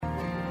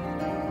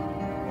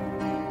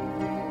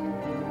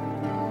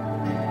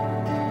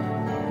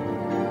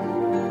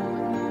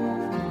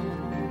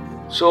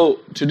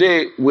So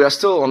today we are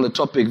still on the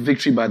topic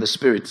victory by the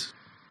Spirit.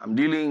 I'm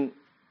dealing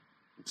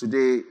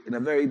today in a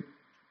very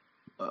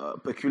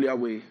peculiar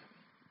way.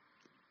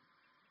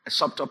 A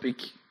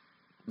subtopic,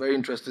 very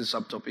interesting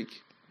subtopic.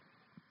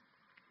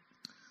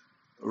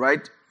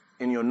 Write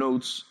in your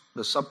notes,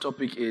 the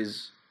subtopic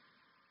is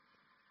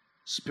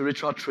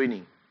spiritual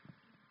training.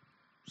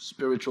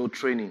 Spiritual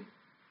training.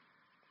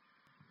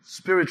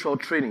 Spiritual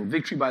training,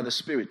 victory by the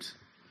Spirit.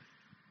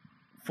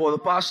 For the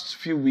past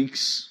few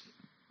weeks,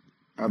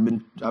 I've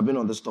been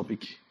on this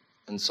topic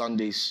on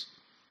Sundays,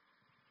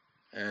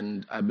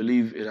 and I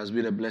believe it has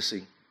been a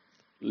blessing.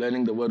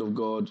 Learning the Word of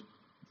God,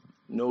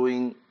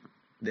 knowing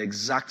the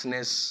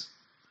exactness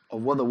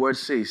of what the Word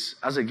says,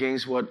 as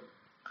against what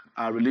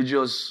our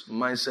religious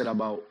mindset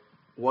about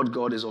what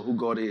God is or who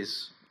God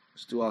is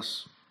to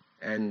us.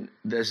 And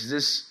there's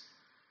this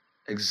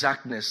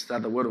exactness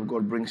that the Word of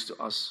God brings to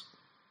us.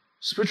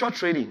 Spiritual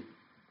training.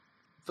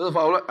 First of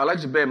all, I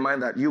like to bear in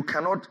mind that you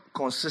cannot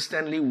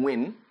consistently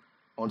win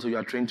until you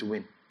are trained to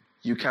win.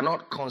 You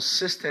cannot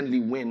consistently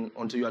win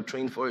until you are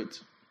trained for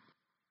it.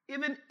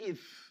 Even if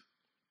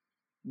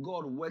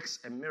God works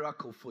a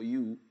miracle for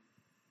you,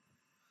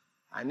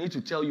 I need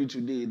to tell you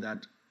today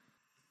that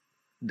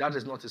that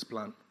is not His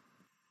plan.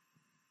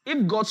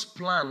 If God's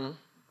plan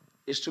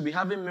is to be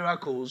having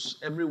miracles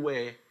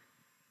everywhere,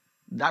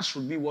 that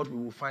should be what we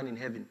will find in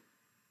heaven.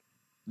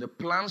 The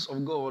plans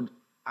of God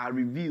are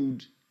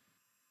revealed,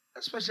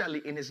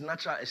 especially in His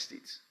natural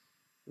estate,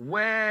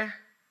 where,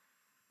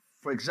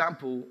 for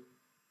example,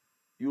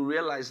 you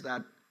realize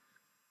that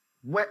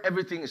where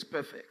everything is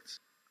perfect,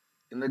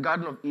 in the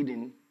Garden of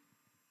Eden,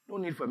 no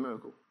need for a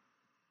miracle.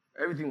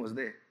 Everything was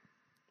there.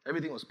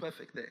 Everything was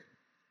perfect there.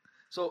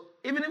 So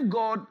even if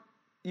God,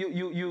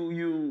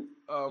 you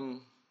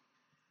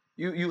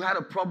had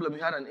a problem,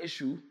 you had an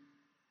issue,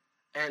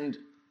 and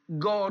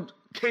God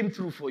came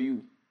through for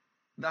you,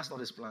 that's not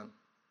His plan.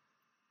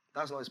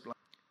 That's not His plan.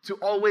 To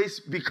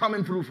always be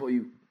coming through for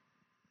you.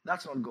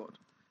 That's not God.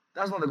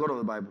 That's not the God of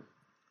the Bible.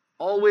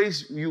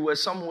 Always you were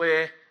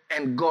somewhere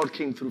and God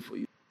came through for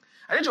you.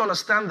 I need to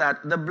understand that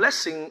the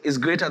blessing is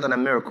greater than a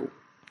miracle.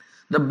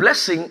 The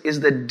blessing is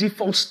the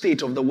default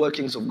state of the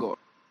workings of God.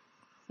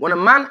 When a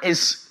man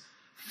is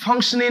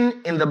functioning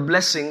in the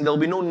blessing, there will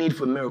be no need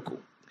for a miracle.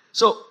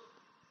 So,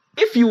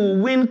 if you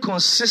win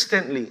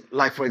consistently,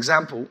 like for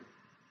example,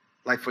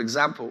 it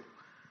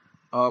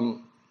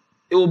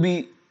will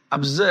be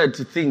absurd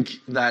to think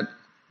that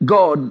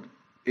God,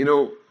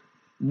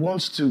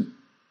 wants to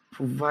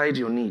provide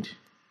your need.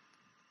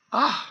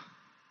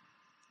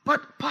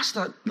 But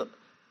Pastor,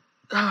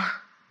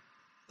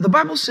 the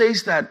Bible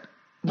says that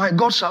my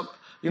God shall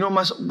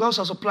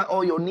supply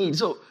all your needs.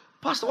 So,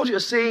 Pastor, what you're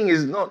saying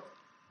is not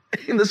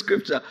in the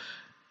scripture.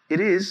 It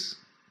is.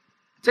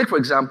 Take, for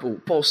example,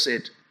 Paul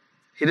said,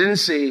 he didn't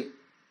say,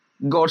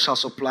 God shall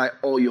supply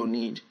all your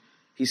need.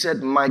 He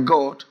said, my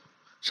God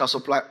shall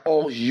supply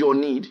all your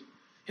need.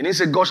 He didn't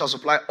say, God shall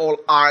supply all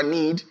our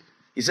need.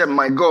 He said,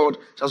 my God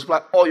shall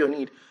supply all your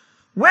need.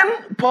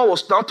 When Paul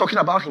was now talking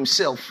about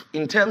himself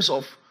in terms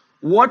of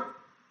what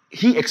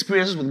he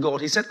experiences with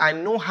God, he said, I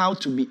know how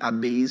to be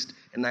abased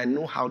and I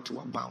know how to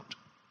abound.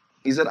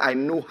 He said, I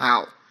know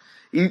how.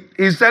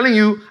 He's telling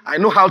you, I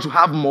know how to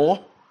have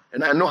more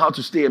and I know how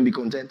to stay and be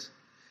content.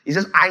 He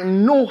says, I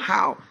know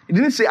how. He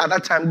didn't say at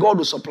that time, God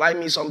will supply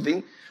me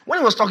something. When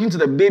he was talking to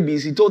the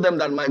babies, he told them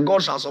that my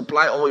God shall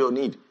supply all your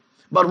need.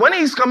 But when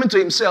he's coming to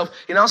himself,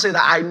 he now says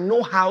that I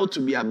know how to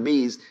be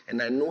abased and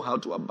I know how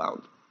to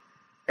abound.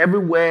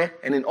 Everywhere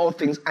and in all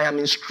things, I am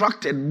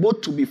instructed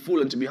both to be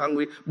full and to be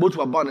hungry, both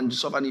to abound and to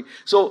suffer need.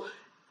 So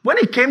when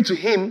it came to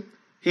him,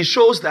 he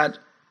shows that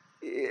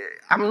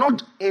I'm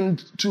not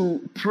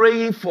into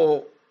praying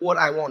for what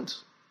I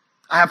want.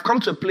 I have come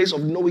to a place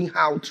of knowing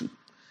how to.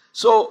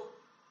 So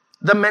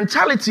the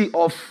mentality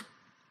of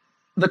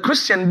the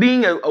Christian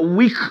being a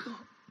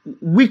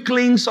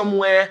weakling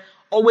somewhere,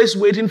 always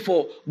waiting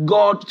for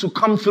God to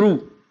come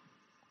through.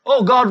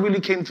 Oh, God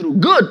really came through.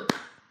 Good.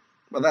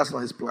 But that's not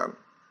His plan.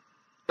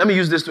 Let me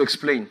use this to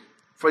explain.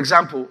 For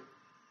example,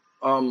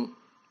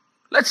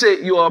 let's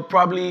say you are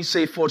probably,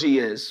 40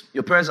 years.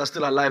 Your parents are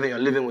still alive and you're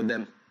living with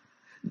them.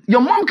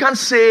 Your mom can't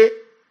say,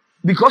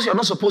 because you're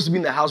not supposed to be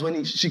in the house,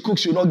 when she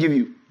cooks, she'll not give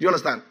you. Do you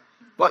understand?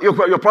 But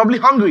you're probably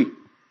hungry.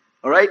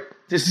 All right?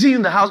 They see you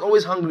in the house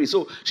always hungry.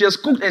 So she has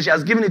cooked and she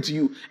has given it to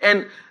you.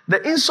 And the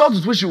insult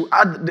with which you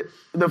add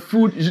the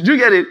food, do you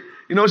get it?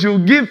 She will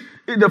give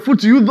the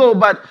food to you though,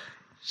 but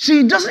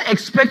she doesn't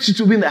expect you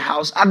to be in the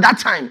house at that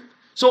time.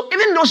 So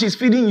even though she's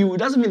feeding you, it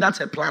doesn't mean that's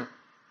her plan.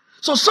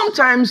 So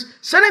sometimes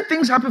certain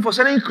things happen for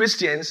certain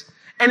Christians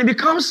and it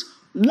becomes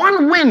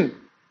one win.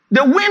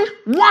 They win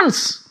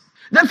once.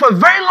 Then for a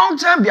very long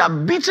time, they are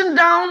beaten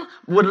down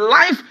with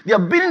life. They are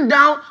beaten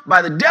down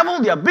by the devil.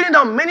 They are beaten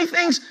down many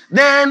things.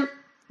 Then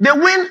they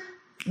win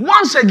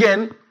once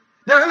again.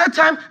 Then another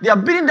time, they are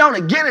beaten down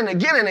again and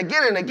again and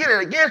again and again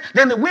and again.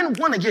 Then they win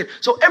one again.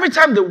 So every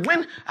time they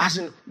win, as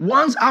in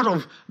once out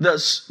of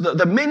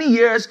the many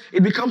years,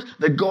 it becomes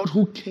the God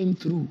who came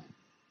through.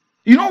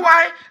 You know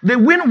why? They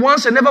win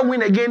once and never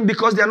win again?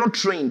 Because they are not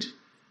trained.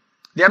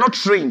 They are not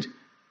trained.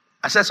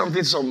 I said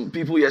something to some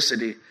people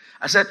yesterday.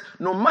 I said,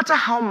 no matter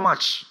how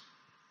much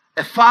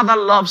a father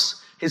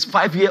loves his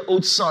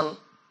 5-year-old son,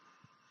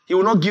 he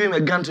will not give him a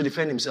gun to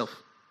defend himself.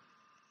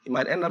 He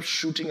might end up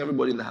shooting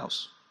everybody in the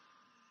house.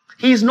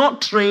 He is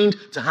not trained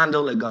to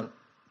handle a gun.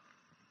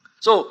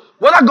 So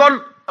whether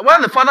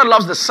the father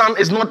loves the son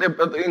is not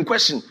in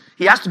question.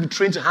 He has to be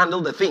trained to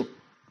handle the thing.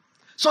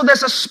 So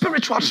there's a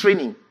spiritual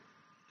training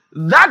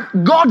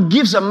that God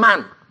gives a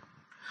man,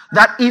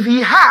 that if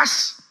he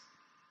has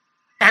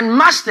and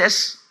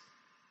masters,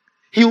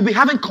 he will be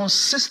having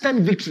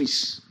consistent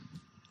victories.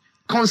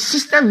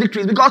 Consistent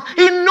victories, because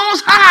he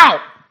knows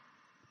how.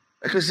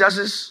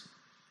 Ecclesiastes,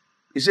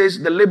 he says,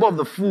 the labor of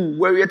the fool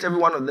wearieth every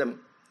one of them.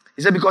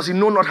 He said, because he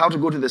know not how to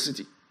go to the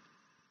city.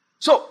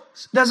 So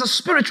there's a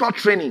spiritual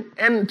training.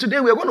 And today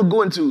we are going to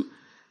go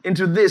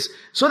into this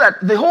so that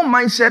the whole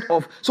mindset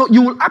of, so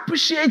you will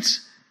appreciate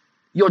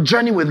your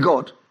journey with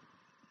God.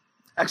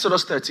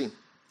 Exodus 13.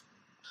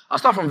 I'll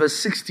start from verse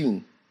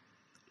 16.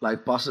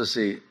 Like pastors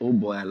say, oh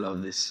boy, I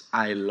love this.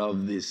 I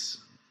love this.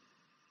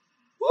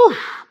 Woo.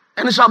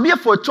 And it shall be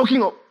for a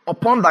token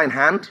upon thine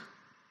hand.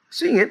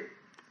 Seeing it.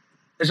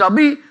 It shall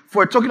be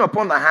for a token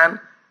upon thy hand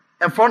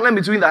and frontlet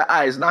between thy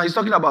eyes. Now he's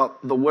talking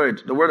about the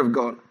word of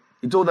God.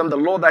 He told them the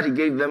law that he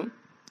gave them.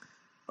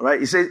 All right.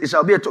 He says, it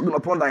shall be a token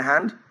upon thy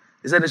hand.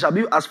 He said, it shall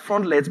be as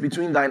frontlets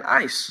between thine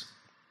eyes.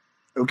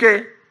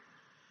 Okay.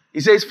 He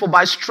says, for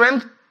by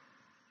strength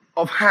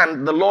of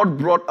hand, the Lord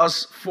brought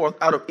us forth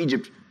out of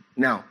Egypt.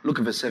 Now, look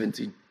at verse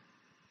 17.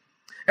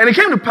 And it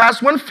came to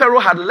pass when Pharaoh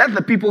had let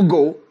the people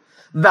go,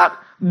 that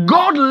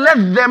God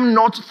led them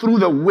not through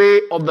the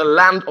way of the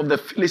land of the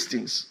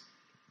Philistines,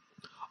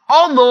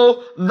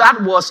 although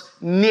that was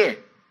near.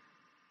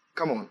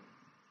 Come on.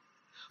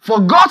 For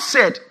God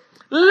said,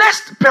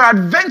 lest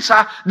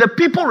peradventure the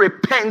people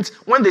repent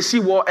when they see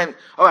war and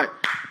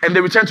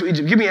they return to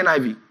Egypt. Give me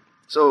NIV.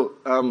 So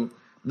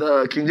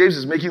the King James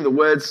is making the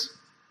words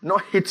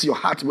not hit your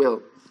heart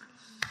well.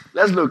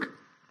 Let's look.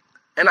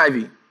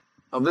 NIV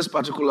of this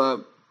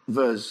particular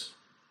verse.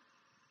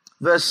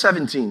 Verse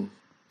 17.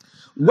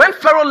 When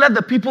Pharaoh let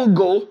the people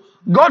go,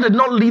 God did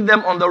not lead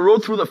them on the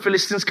road through the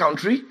Philistines'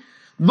 country,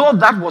 though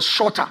that was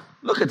shorter.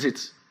 Look at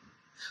it.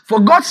 For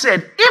God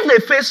said, if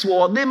they face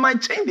war, they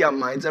might change their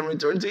minds and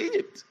return to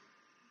Egypt.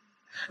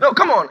 Now,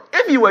 come on.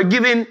 If you were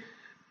given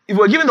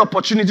the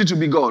opportunity to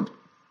be God,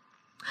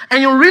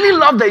 and you really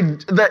love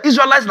the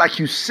Israelites like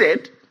you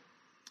said,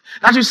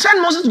 that you send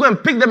Moses to go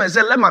and pick them and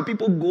say, let my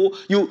people go.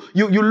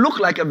 You look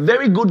like a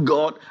very good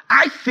God.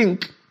 I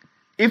think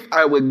if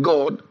I were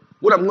God,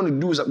 what I'm going to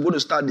do is I'm going to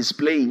start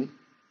displaying.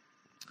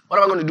 What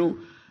am I going to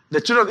do?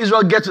 The children of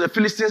Israel get to the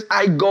Philistines.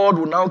 I, God,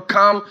 will now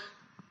come,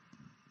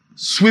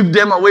 sweep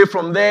them away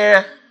from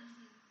there.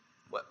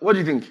 What do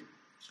you think?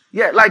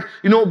 Yeah,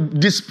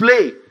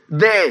 display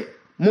there.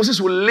 Moses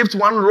will lift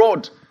one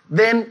rod.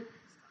 Then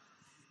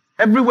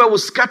everywhere will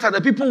scatter.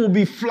 The people will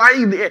be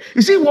flying in the air.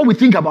 You see what we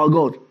think about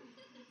God?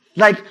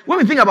 Like, when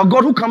we think about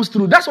God who comes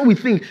through, that's what we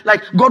think.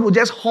 Like, God will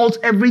just halt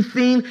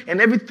everything and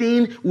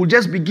everything will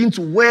just begin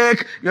to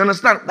work. You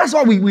understand? That's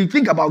what we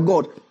think about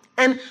God.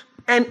 And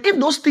if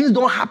those things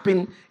don't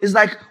happen, it's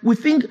like we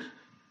think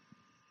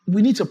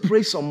we need to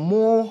pray some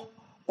more,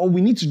 or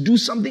we need to do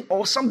something,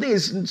 or something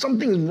is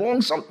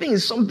wrong, something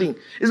is something.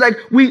 It's like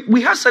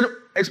we have certain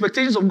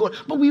expectations of God,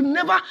 but we've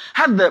never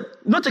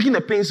not taking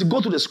the pains to go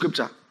through the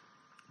scripture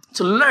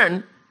to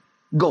learn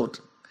God.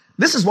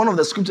 This is one of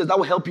the scriptures that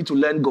will help you to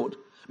learn God.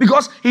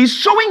 Because he's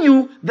showing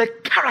you the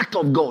character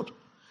of God.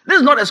 This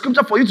is not a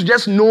scripture for you to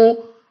just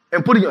know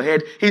and put in your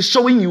head. He's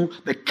showing you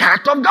the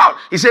character of God.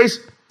 He says,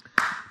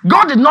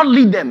 God did not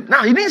lead them.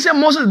 Now, he didn't say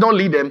Moses did not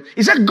lead them.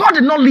 He said God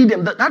did not lead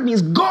them. That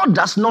means God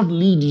does not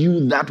lead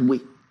you that way.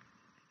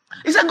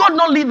 He said God did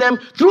not lead them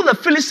through the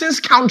Philistines'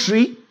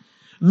 country,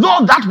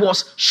 though that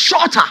was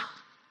shorter.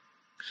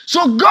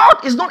 So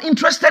God is not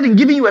interested in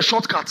giving you a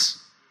shortcut.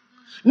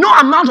 No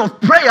amount of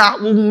prayer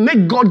will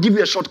make God give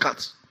you a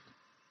shortcut.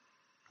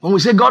 When we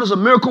say God is a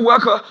miracle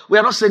worker, we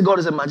are not saying God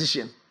is a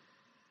magician.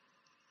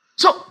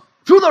 So,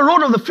 through the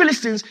road of the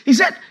Philistines, he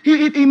said,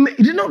 he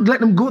did not let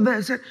them go there.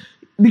 He said,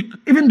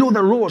 even though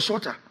the road was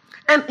shorter.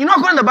 And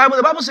according to the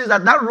Bible says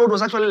that road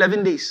was actually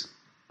 11 days.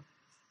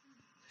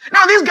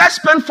 Now, these guys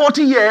spent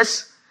 40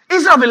 years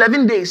instead of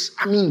 11 days.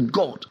 I mean,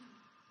 God.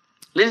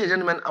 Ladies and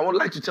gentlemen, I would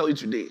like to tell you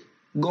today,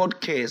 God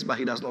cares, but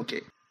he does not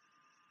care.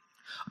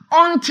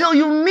 Until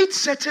you meet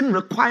certain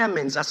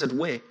requirements, as it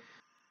were.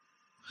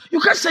 You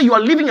can't say you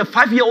are leaving a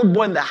 5-year-old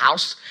boy in the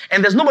house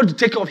and there's nobody to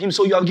take care of him,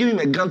 so you have given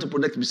him a gun to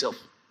protect himself.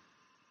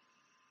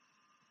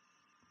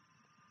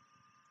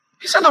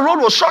 He said the road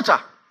was shorter.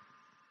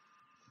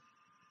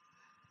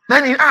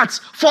 Then he adds,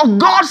 for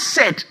God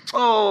said,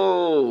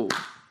 not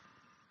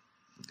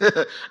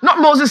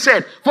Moses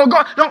said, for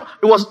God, no,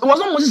 it was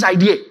not Moses'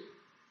 idea.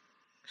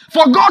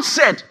 For God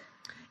said,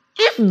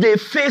 if they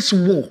face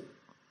war,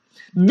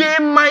 they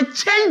might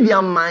change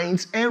their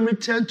minds and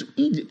return to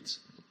Egypt.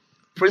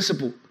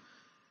 Principle.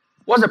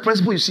 What's the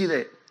principle you see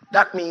there?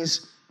 That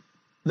means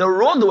the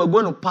road they were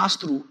going to pass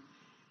through,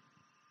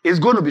 is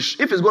going to be,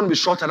 if it's going to be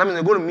shorter, that means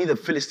they're going to meet the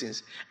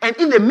Philistines. And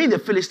if they meet the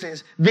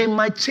Philistines, they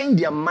might change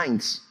their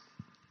minds.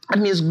 That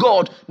means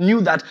God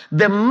knew that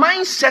the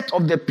mindset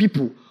of the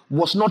people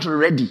was not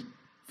ready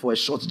for a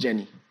short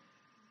journey.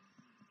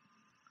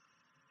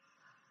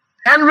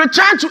 And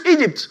return to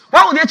Egypt.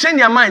 Why would they change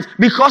their minds?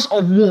 Because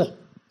of war.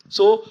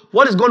 So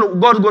God is going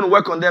to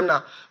work on them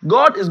now.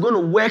 God is going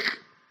to work,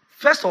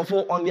 first of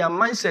all, on their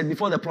mindset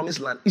before the promised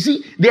land. You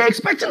see, they are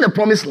expecting the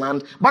promised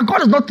land, but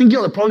God is not thinking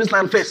of the promised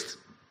land first.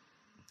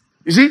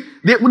 You see,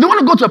 they want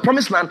to go to a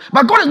promised land,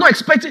 but God is not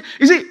expecting.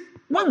 You see,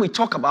 when we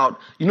talk about,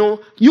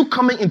 you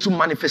coming into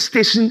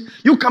manifestation,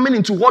 you coming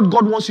into what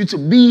God wants you to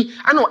be.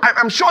 I know,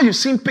 I'm sure you've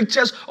seen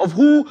pictures of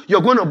who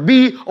you're going to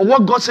be or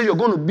what God said you're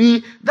going to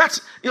be.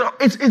 That's,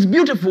 it's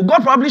beautiful.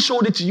 God probably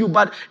showed it to you,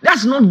 but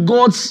that's not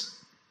God's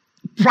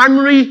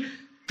primary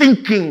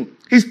thinking.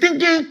 He's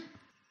thinking,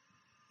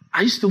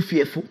 are you still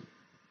fearful?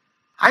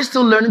 Are you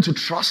still learning to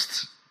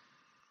trust?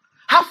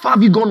 How far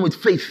have you gone with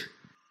faith?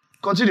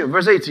 Continue,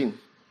 verse 18.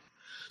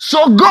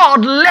 So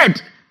God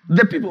led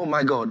the people. Oh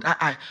my God.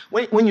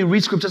 When you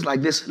read scriptures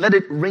like this, let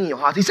it ring in your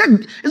heart. He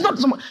said, it's not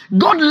someone.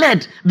 God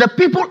led the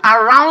people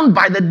around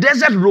by the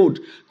desert road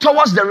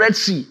towards the Red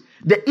Sea.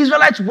 The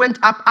Israelites went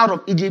up out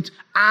of Egypt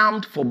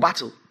armed for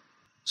battle.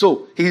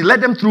 So he led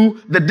them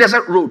through the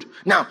desert road.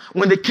 Now,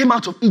 when they came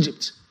out of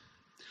Egypt,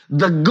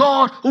 the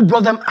God who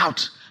brought them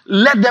out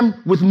led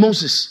them with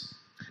Moses.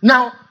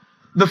 Now,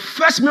 the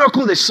first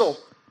miracle they saw,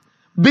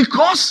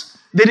 because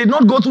they did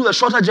not go through the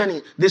shorter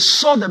journey, they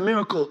saw the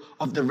miracle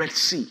of the Red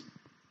Sea.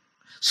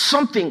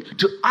 Something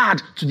to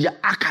add to the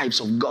archives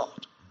of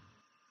God.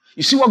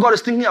 You see what God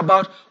is thinking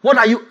about? What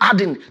are you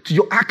adding to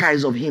your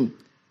archives of Him?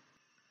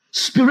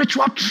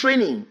 Spiritual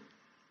training.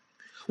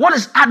 What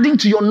is adding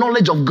to your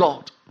knowledge of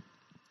God?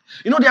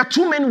 There are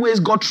two main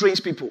ways God trains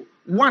people.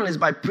 One is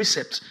by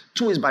precept.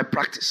 Two is by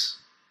practice.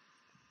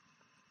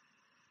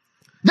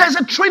 There's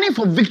a training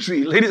for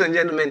victory, ladies and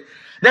gentlemen.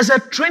 There's a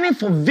training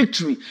for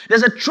victory.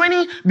 There's a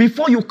training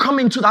before you come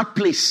into that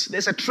place.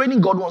 There's a training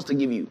God wants to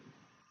give you.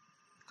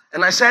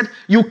 And I said,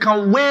 you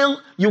can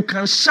wail, you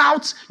can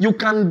shout, you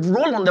can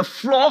roll on the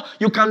floor,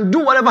 you can do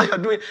whatever you're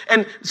doing.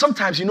 And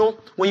sometimes,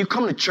 when you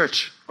come to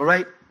church, all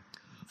right,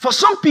 for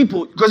some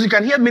people, because you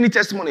can hear many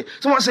testimonies,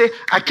 someone say,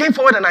 I came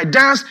forward and I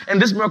danced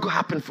and this miracle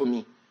happened for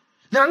me.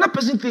 Then another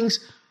person thinks,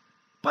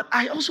 but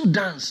I also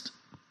danced.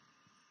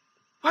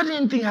 Why didn't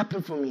anything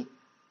happen for me?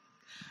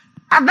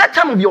 At that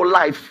time of your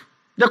life,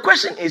 the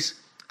question is,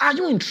 are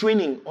you in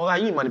training or are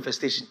you in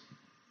manifestation?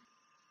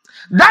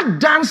 That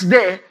dance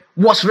there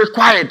was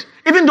required,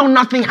 even though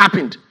nothing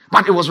happened,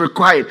 but it was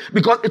required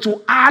because it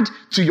will add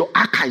to your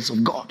archives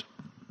of God.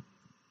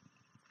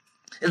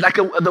 It's like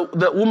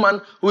the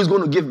woman who is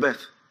going to give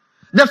birth.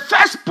 The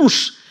first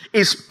push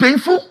is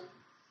painful.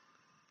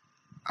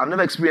 I've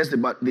never experienced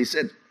it, but they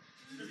said.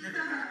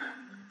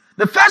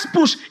 The first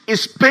push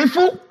is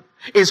painful,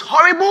 is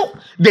horrible.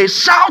 They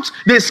shout,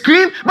 they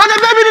scream, but the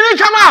baby didn't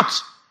come out.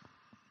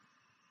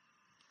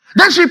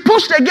 Then she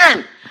pushed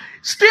again.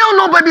 Still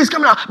no baby is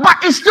coming out, but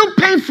it's still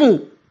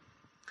painful.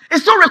 It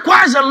still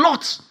requires a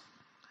lot.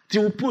 She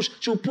will push.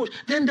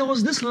 Then there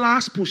was this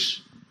last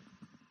push.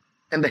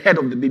 And the head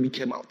of the baby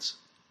came out.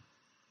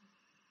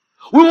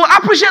 We will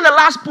appreciate the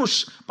last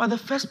push, but the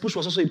first push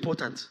was also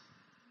important.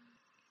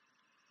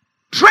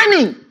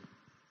 Training.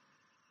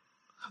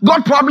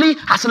 God probably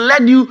has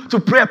led you to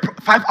pray a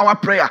 5-hour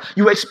prayer.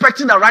 You were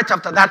expecting that right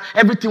after that,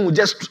 everything will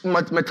just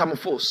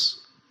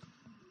metamorphose.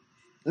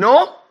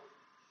 No.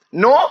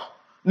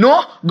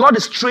 God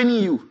is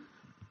training you.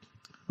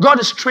 God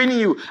is training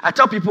you. I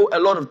tell people a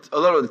lot of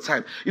the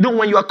time,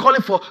 when you are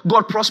calling for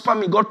God prosper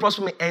me,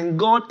 and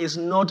God is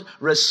not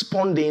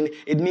responding,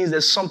 it means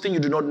there's something you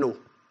do not know.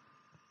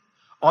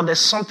 Or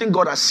there's something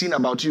God has seen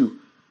about you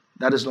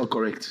that is not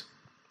correct.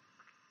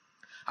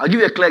 I'll give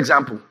you a clear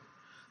example.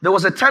 There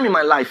was a time in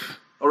my life,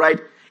 all right,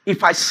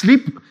 if I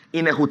sleep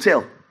in a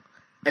hotel,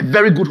 a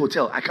very good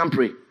hotel, I can't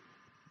pray.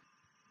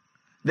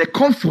 The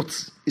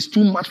comfort is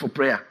too much for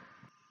prayer.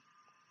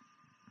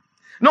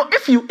 No,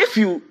 if you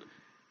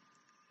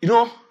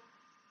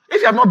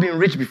have not been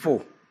rich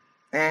before,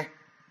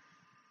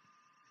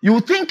 you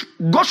will think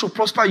God should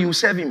prosper you,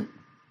 serve Him.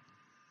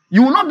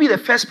 You will not be the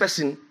first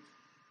person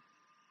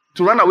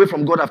to run away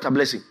from God after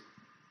blessing.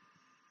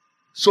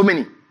 So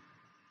many.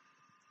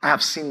 I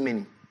have seen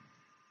many.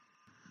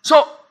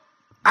 So,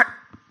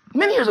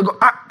 many years ago,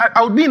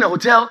 I would be in a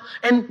hotel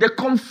and the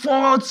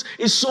comfort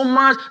is so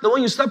much that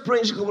when you start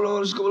praying,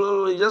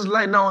 you just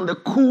lie down on the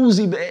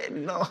cozy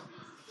bed,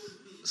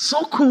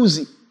 So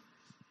cozy.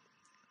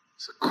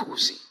 So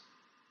cozy.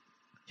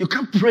 You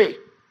can't pray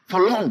for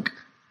long.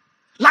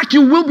 Like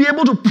you will be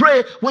able to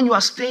pray when you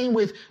are staying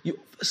with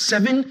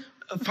 7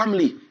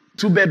 family,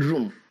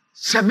 2-bedroom,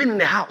 7 in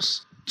the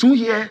house, 2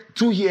 here,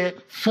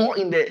 4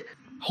 in the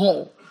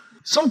hall.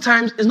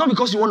 Sometimes it's not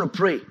because you want to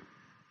pray.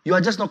 You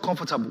are just not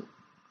comfortable.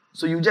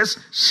 So you just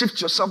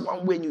shift yourself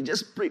one way and you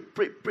just pray.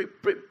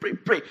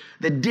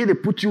 The day they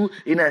put you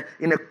in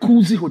a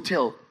cozy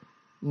hotel,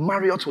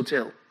 Marriott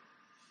hotel,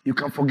 you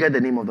can forget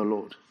the name of the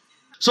Lord.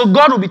 So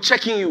God will be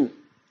checking you.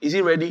 Is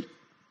he ready?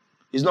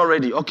 He's not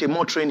ready. Okay,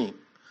 more training.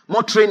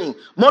 More training.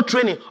 More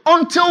training.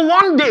 Until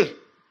one day,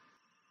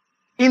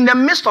 in the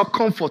midst of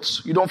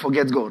comforts, you don't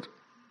forget God.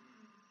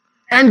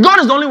 And God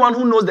is the only one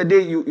who knows the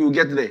day you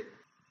get there.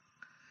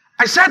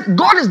 I said,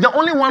 God is the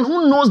only one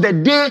who knows the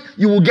day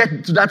you will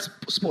get to that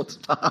spot.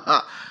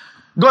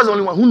 God is the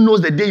only one who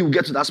knows the day you will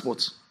get to that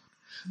spot.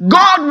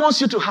 God wants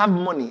you to have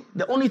money.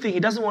 The only thing, he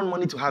doesn't want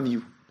money to have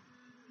you.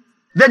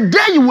 The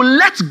day you will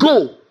let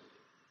go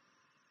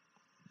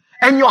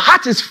and your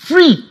heart is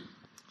free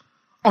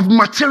of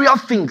material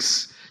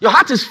things. Your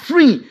heart is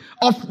free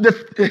of the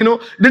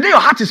day your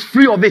heart is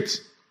free of it,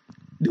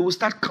 they will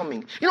start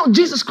coming.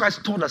 Jesus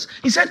Christ told us,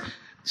 he said,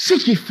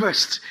 seek ye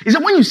first. He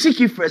said, when you seek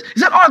ye first, he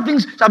said, all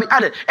things shall be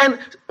added. And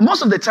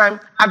most of the time,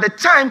 at the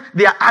time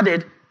they are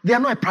added, they are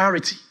not a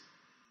priority.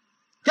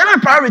 They are not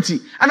a priority.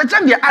 At the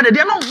time they are added, they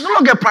are no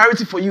longer a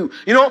priority for you.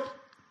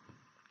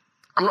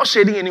 I'm not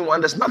shading anyone.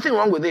 There's nothing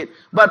wrong with it.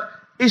 But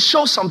it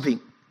shows something.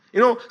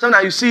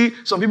 Sometimes you see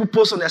some people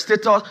post on their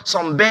status,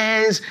 some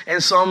bands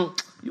and some,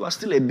 you are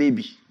still a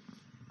baby.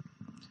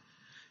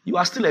 You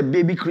are still a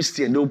baby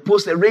Christian. They'll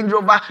post a Range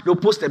Rover. They'll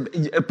post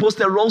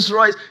a Rolls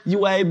Royce.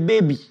 You are a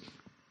baby.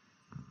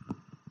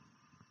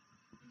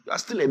 You are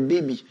still a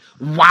baby.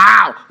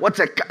 Wow.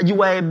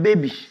 You are a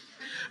baby.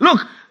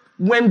 Look,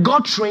 when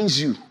God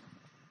trains you,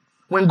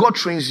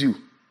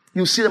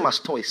 you see them as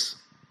toys.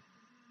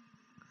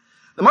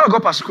 The man of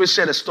God, Pastor Chris,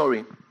 shared a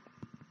story.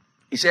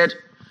 He said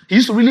he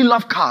used to really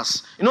love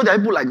cars. There are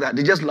people like that.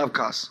 They just love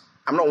cars.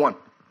 I'm not one,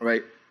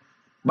 right?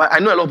 But I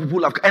know a lot of people who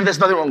love cars, and there's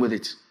nothing wrong with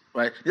it,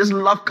 right? They just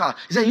love cars.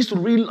 He said he used to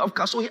really love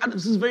cars, so he had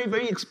this very,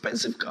 very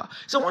expensive car.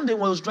 So one day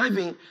when he was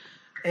driving,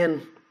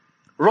 and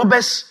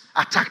robbers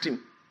attacked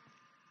him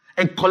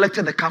and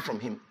collected the car from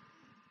him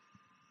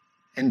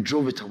and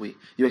drove it away.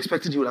 You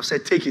expected he would have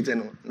said, take it,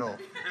 and no.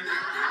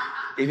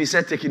 If he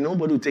said take it,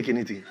 nobody would take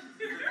anything.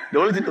 The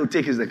only thing they would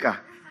take is the car.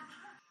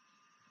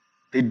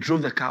 They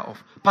drove the car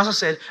off. Pastor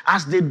said,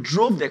 as they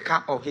drove the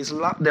car off,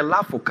 the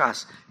love for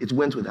cars, it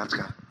went with that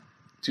car.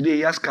 Today,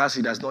 he has cars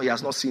he has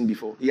not seen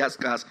before. He has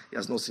cars he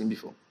has not seen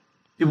before.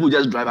 People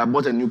just drive. I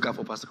bought a new car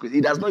for Pastor Chris.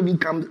 He does not even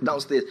come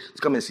downstairs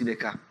to come and see the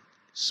car.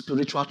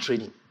 Spiritual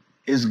training.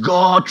 Is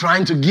God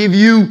trying to give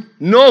you?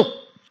 No.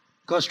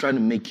 God's trying to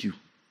make you.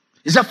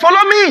 He said,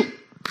 follow me,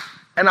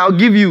 and I'll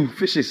give you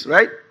fishes,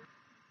 right? Is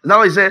that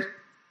what he said?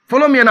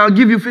 Follow me, and I'll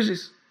give you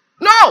fishes.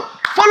 No!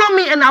 Follow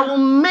me, and I will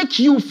make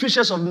you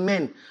fishers of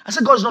men. I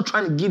said, God's not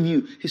trying to give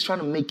you. He's trying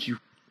to make you.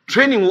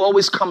 Training will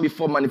always come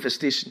before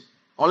manifestation,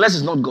 unless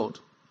it's not God.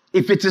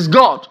 If it is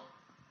God,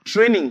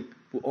 training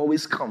will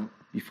always come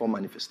before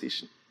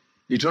manifestation.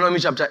 Deuteronomy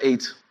chapter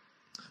 8.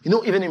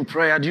 Even in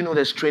prayer, do you know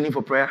there's training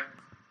for prayer?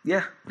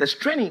 Yeah, there's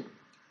training.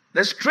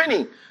 There's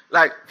training.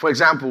 Like, for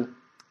example,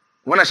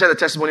 when I shared the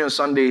testimony on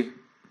Sunday,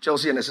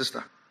 Chelsea and her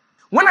sister,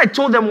 when I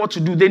told them what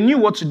to do, they knew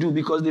what to do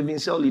because they've been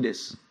cell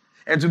leaders.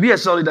 And to be a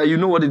cell leader, you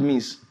know what it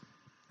means.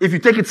 If you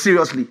take it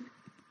seriously,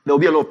 there will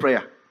be a lot of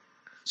prayer.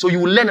 So you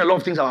will learn a lot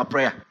of things about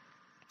prayer.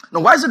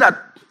 Now, why is it that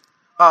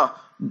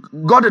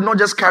God did not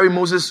just carry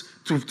Moses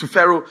to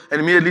Pharaoh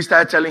and immediately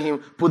started telling him,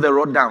 put the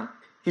rod down?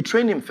 He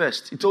trained him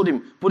first. He told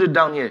him, put it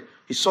down here.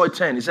 He saw it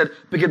turn. He said,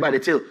 pick it by the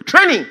tail.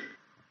 Training.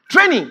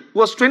 Training. He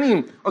was training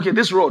him. Okay,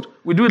 this rod,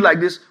 we do it like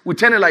this. We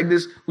turn it like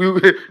this.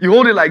 You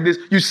hold it like this.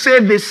 You say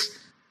this.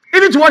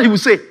 Even to what he would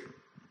say.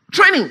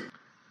 Training.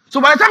 So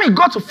by the time he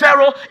got to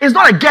Pharaoh, it's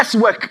not a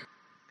guesswork.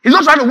 He's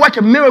not trying to work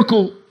a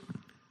miracle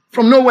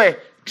from nowhere.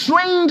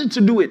 Trained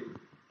to do it.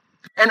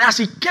 And as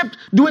he kept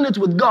doing it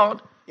with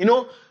God,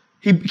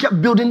 he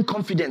kept building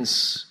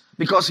confidence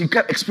because he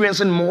kept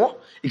experiencing more.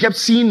 He kept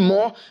seeing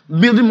more,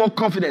 building more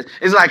confidence.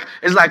 It's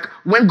like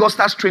when God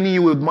starts training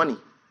you with money.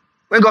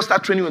 When God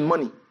starts training you with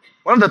money,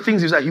 one of the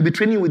things is that he'll be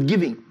training you with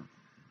giving.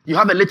 You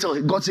have a little,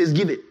 God says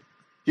give it.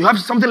 You have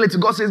something little,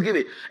 God says give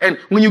it. And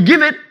when you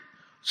give it,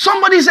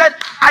 somebody said,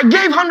 I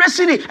gave 100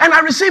 cedis and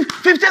I received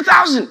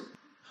 50,000.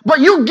 But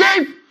you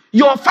gave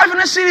your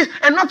 500 cedis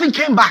and nothing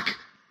came back.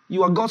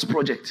 You are God's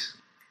project.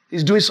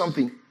 He's doing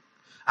something.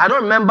 I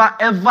don't remember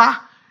ever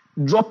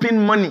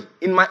dropping money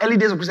in my early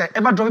days of Christianity,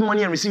 ever dropping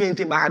money and receiving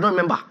anything back. I don't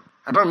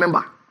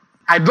remember.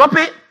 I drop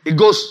it, it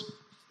goes.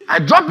 I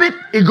drop it,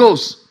 it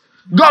goes.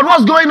 God,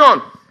 what's going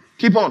on?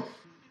 Keep on.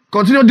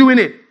 Continue doing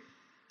it.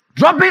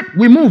 Drop it,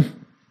 we move.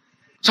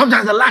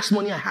 Sometimes the last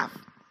money I have.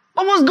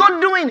 What was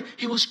God doing?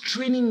 He was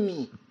training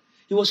me.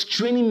 He was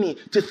training me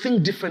to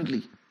think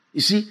differently.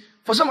 You see,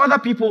 for some other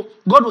people,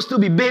 God will still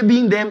be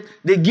babying them.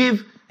 They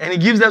give, and he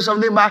gives them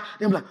something back.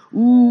 They'll be like,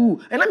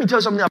 ooh. And let me tell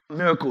you something about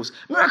miracles.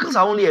 Miracles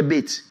are only a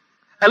bit.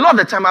 A lot of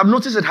the time, I've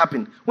noticed it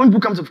happen. When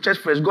people come to church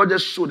first, God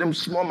just showed them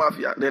small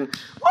mafia. Then,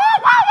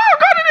 wow,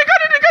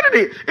 God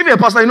did it. If you're a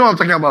pastor, you know what I'm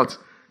talking about.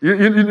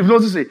 You've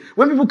noticed it.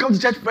 When people come to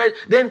church first,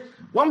 then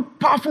one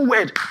powerful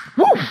word,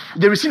 woo,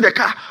 they receive the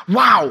car.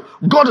 Wow,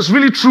 God is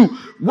really true.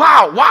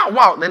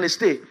 Wow. Then they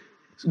stay.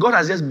 So God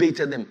has just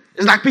baited them.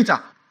 It's like Peter.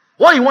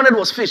 All he wanted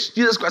was fish.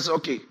 Jesus Christ said,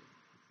 okay,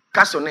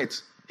 cast your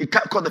net. He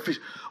caught the fish.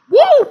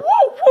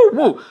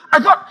 Whoa. I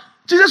thought,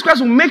 Jesus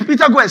Christ will make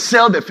Peter go and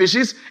sell the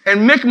fishes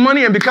and make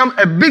money and become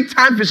a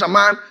big-time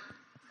fisherman.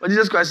 But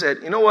Jesus Christ said,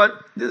 you know what?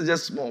 This is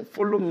just small.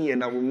 Follow me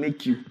and I will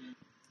make you.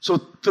 So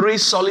 3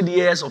 solid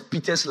years of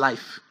Peter's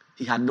life,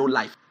 he had no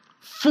life.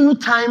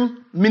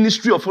 Full-time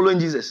ministry of following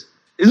Jesus.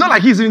 It's not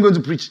like he's even going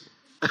to preach.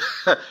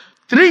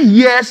 3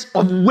 years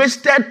of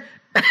wasted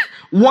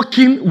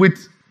walking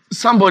with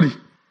somebody.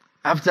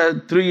 After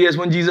 3 years,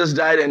 when Jesus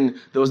died and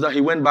there was that,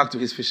 he went back to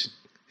his fishing.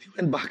 He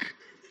went back.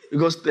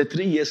 Because the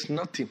 3 years,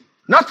 nothing.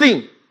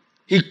 Nothing.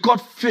 He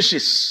caught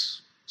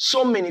fishes.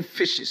 So many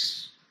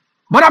fishes.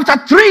 But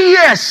after 3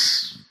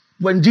 years,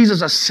 when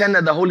Jesus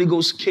ascended, the Holy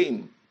Ghost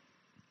came.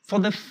 For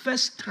the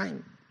first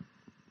time,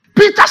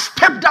 Peter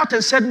stepped out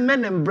and said,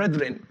 men and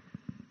brethren,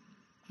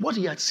 what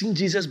he had seen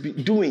Jesus be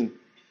doing.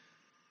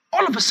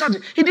 All of a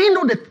sudden, he didn't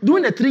know that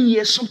during the 3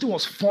 years, something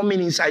was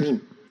forming inside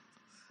him.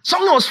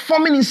 Something was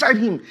forming inside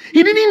him.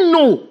 He didn't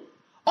know.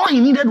 All he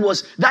needed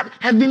was that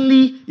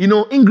heavenly,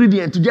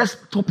 ingredient to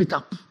just top it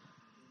up.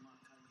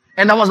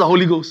 And that was the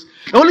Holy Ghost.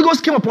 The Holy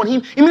Ghost came upon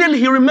him. Immediately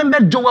he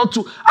remembered Joel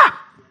too.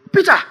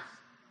 Peter,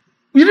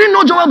 you didn't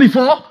know Joel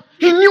before?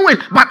 He knew it.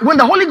 But when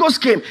the Holy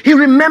Ghost came, he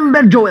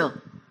remembered Joel.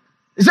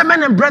 He said,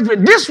 men and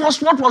brethren, this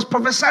was what was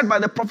prophesied by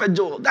the prophet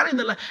Joel. That is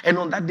the line. And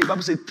on that day, the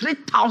Bible said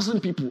 3,000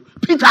 people.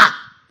 Peter,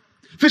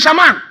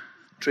 fisherman,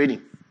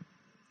 training.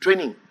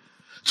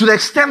 To the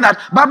extent that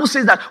Bible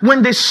says that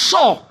when they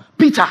saw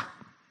Peter,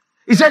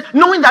 he said,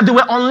 knowing that they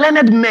were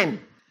unlearned men,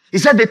 he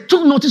said they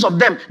took notice of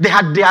them. They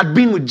had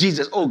been with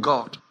Jesus. Oh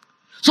God.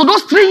 So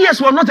those 3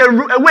 years were not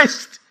a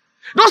waste.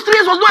 Those 3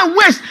 years was not a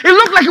waste. It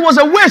looked like it was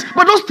a waste,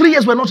 but those 3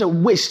 years were not a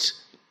waste.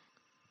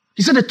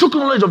 He said they took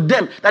knowledge of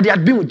them that they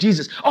had been with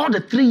Jesus. All the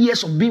 3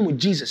 years of being with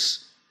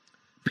Jesus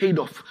paid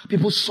off.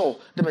 People saw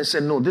them and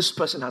said, no, this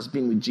person has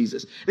been with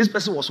Jesus. This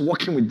person was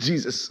walking with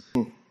Jesus.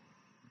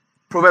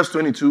 Proverbs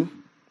 22.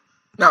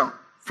 Now,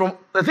 from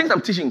the things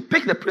I'm teaching,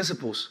 pick the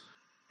principles.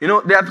 There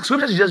are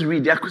scriptures you just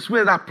read. There are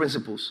scriptures that have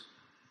principles.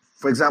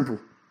 For example,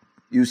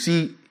 you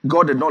see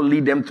God did not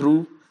lead them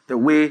through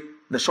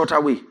the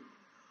shorter way.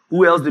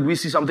 Who else did we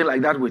see something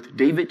like that with?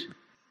 David.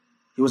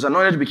 He was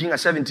anointed to be king at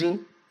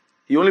 17.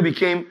 He only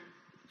became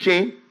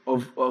king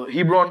of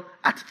Hebron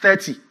at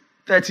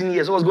 13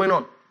 years. What was going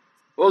on?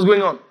 What was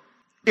going on?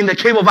 In the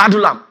cave of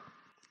Adullam.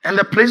 And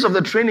the places of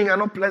the training are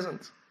not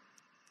pleasant.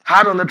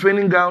 Hard on the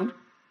training ground,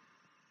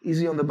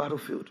 easy on the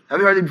battlefield. Have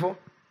you heard it before?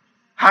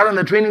 Hard on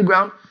the training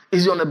ground,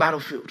 easy on the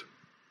battlefield.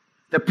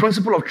 The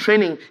principle of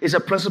training is a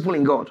principle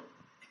in God.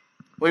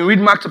 When you read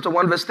Mark chapter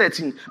 1 verse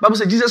 13, the Bible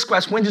says Jesus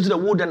Christ went into the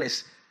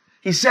wilderness.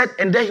 He said,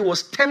 and there he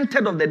was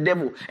tempted of the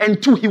devil.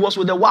 And 2, he was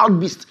with the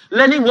wild beast.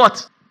 Learning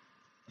what?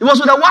 He was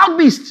with a wild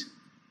beast.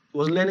 He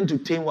was learning to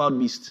tame wild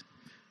beasts.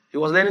 He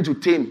was learning to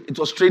tame. It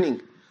was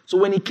training. So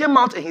when he came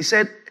out and he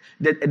said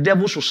that a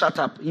devil should shut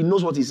up, he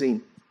knows what he's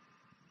saying.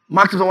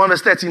 Mark chapter 1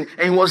 verse 13,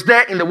 and he was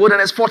there in the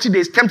wilderness 40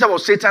 days, tempted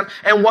of Satan,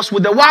 and was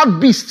with the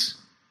wild beasts.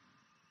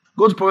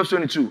 Go to Proverbs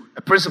 22,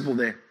 a principle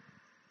there.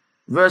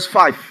 Verse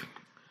 5.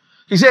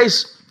 He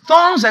says,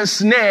 thorns and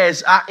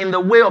snares are in the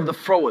way of the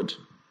froward.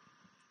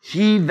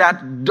 He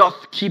that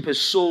doth keep his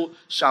soul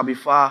shall be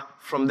far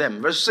from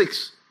them. Verse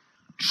 6.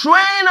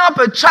 Train up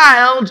a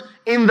child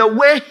in the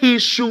way he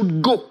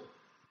should go.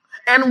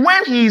 And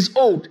when he is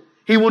old,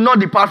 he will not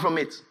depart from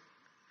it.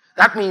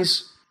 That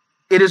means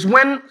it is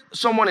when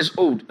someone is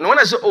old. And when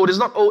I say old, it's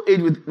not old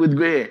age with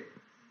gray hair.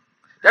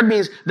 That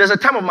means there's a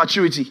time of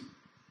maturity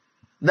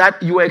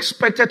that you are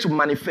expected to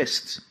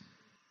manifest.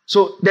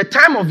 So the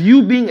time of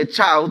you being a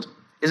child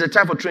is a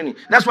time for training.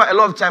 That's why a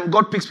lot of time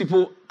God picks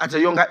people at a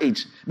younger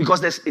age,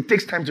 because it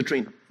takes time to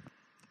train.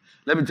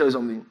 Let me tell you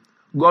something.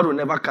 God will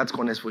never cut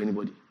corners for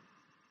anybody.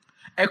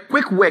 A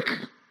quick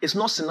work is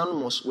not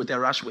synonymous with a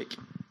rush work.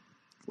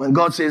 When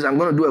God says, I'm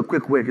going to do a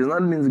quick work, it does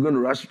not mean he's going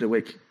to rush the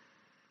work.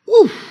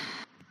 Woo.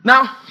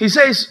 Now, he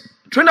says,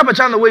 train up a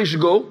child in the way he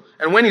should go,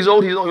 and when he's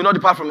old, he'll not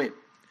depart from it.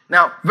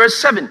 Now, verse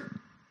 7.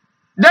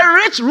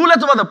 The rich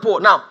ruleth over the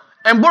poor. Now,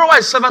 and borrower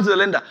is servant to the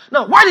lender.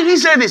 Now, why did he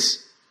say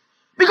this?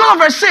 Because of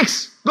verse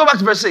 6. Go back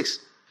to verse 6.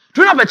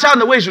 Train up a child in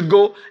the way he should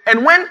go,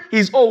 and when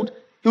he's old,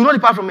 he will not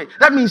depart from it.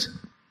 That means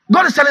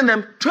God is telling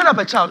them, train up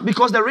a child,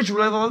 because the rich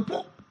ruleth over the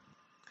poor.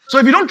 So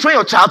if you don't train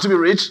your child to be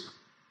rich,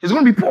 he's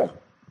going to be poor.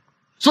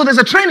 So there's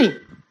a training.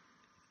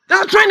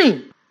 There's a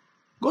training.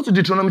 Go to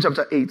Deuteronomy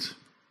chapter 8,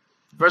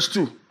 verse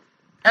 2.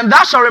 And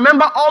thou shalt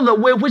remember all the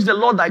way which the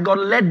Lord thy God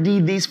led thee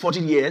these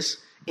 40 years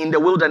in the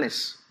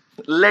wilderness.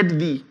 Led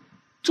thee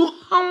to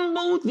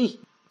humble thee.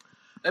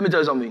 Let me tell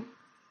you something.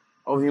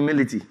 Of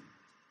humility.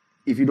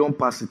 If you don't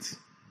pass it,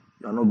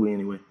 you are not going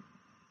anywhere.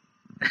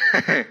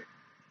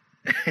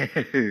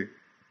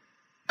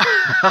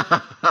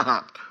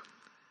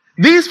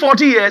 These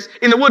 40 years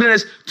in the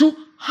wilderness to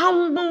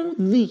humble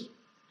thee,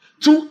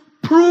 to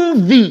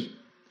prove thee,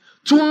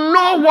 to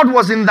know what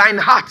was in thine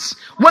heart,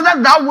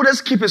 whether thou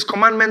wouldest keep his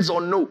commandments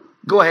or no.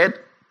 Go ahead.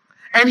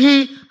 And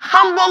he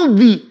humbled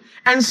thee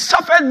and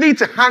suffered thee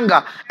to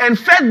hunger and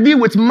fed thee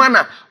with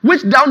manna,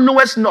 which thou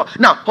knowest not.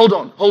 Now, hold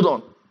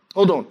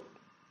on.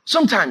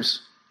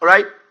 Sometimes, all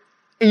right,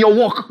 in your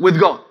walk with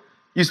God,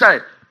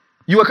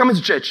 you You were coming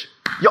to church.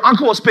 Your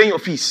uncle was paying your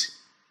fees.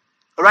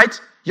 All right?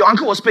 Your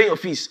uncle was paying your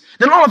fees.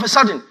 Then all of a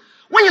sudden,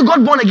 when you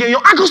got born again, your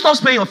uncle stops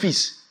paying your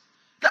fees.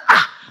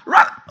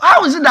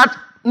 How is it that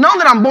now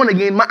that I'm born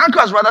again, my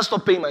uncle has rather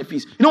stopped paying my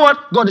fees? You know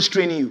what? God is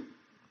training you.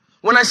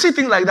 When I see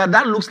things like that,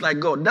 that looks like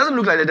God. It doesn't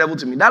look like the devil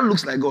to me. That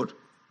looks like God.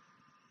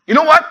 You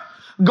know what?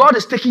 God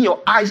is taking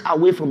your eyes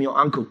away from your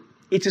uncle.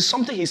 It is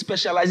something he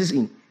specializes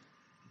in.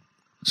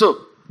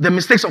 So, the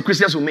mistakes of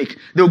Christians will make,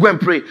 they will go and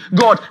pray,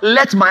 God,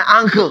 let my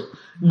uncle.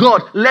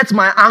 God, let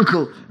my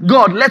uncle.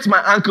 God, let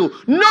my uncle.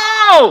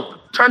 No!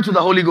 Turn to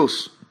the Holy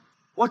Ghost.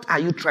 What are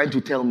you trying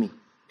to tell me?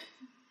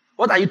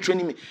 What are you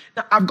training me?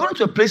 Now, I've gone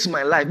to a place in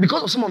my life,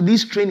 because of some of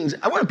these trainings,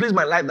 I want a place in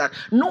my life that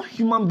no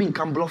human being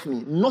can bluff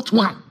me. Not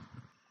one.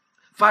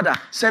 Father,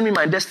 send me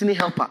my destiny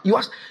helper. You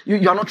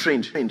are not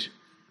trained.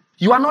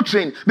 You are not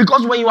trained.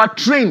 Because when you are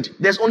trained,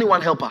 there's only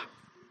one helper.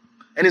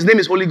 And his name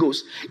is Holy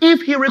Ghost.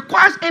 If he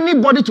requires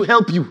anybody to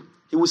help you,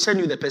 he will send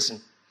you the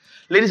person.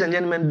 Ladies and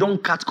gentlemen,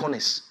 don't cut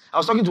corners. I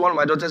was talking to one of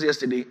my daughters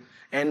yesterday,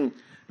 and,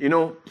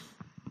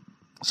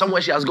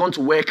 somewhere she has gone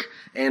to work,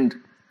 and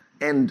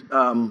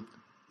the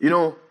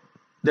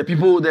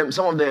people,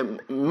 some of the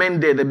men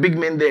there, the big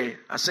men there,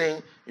 are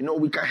saying,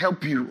 we can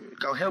help you. We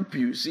can help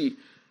you. See,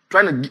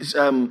 trying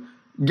to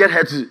get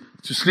her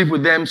to sleep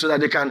with them so that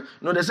they can,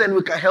 they're saying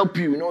we can help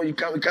you. We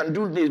can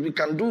do this. We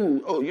can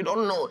do, you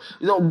don't know.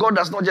 God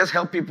does not just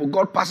help people.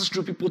 God passes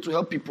through people to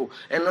help people.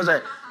 And I was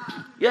like,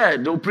 yeah,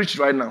 they'll preach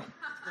right now.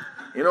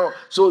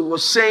 So it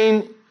was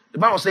saying, the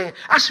man was saying,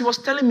 as she was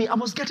telling me, I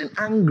was getting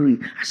angry.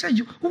 I said,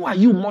 who are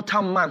you,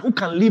 mortal man, who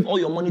can leave all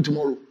your money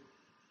tomorrow?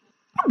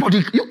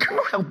 Nobody, you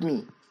cannot help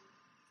me.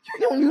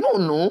 You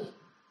don't know.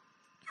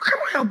 You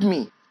cannot help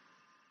me.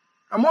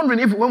 I'm wondering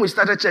if when we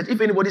started church, if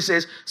anybody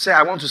say,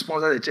 I want to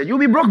sponsor the church, you'll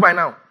be broke by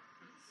now.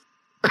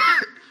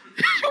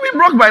 You'll be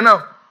broke by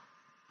now.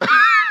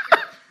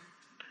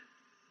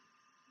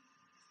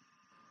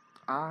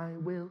 I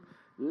will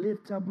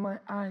lift up my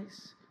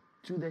eyes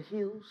to the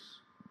hills,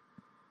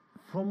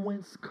 from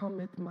whence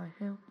cometh my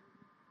help.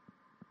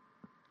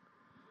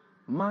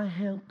 My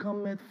help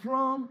cometh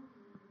from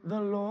the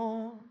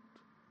Lord,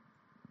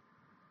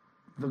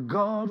 the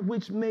God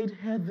which made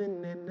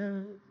heaven and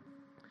earth.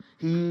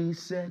 He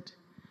said,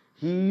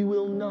 he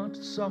will not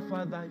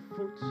suffer thy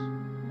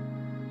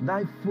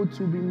foot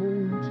to be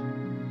moved.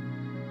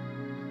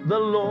 The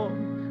Lord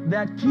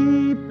that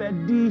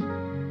keepeth thee,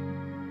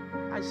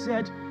 I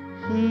said,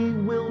 he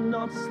will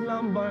not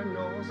slumber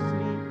nor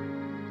sleep.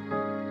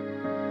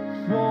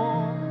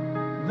 For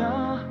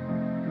the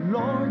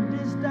Lord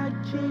is thy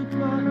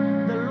keeper,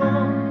 the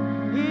Lord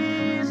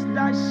is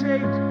thy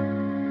shade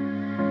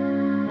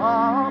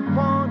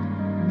upon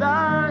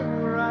thy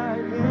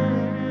right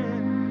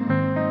hand,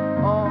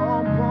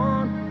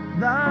 upon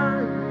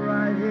thy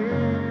right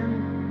hand.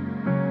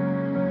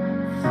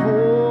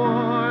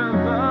 For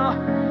the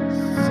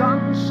sun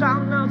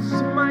shall not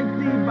smite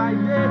thee by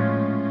day,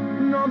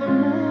 nor the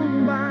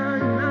moon by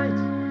night.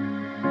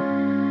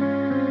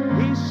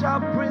 He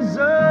shall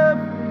preserve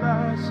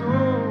thy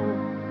soul,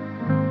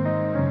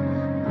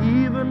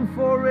 even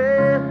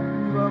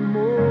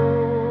forevermore.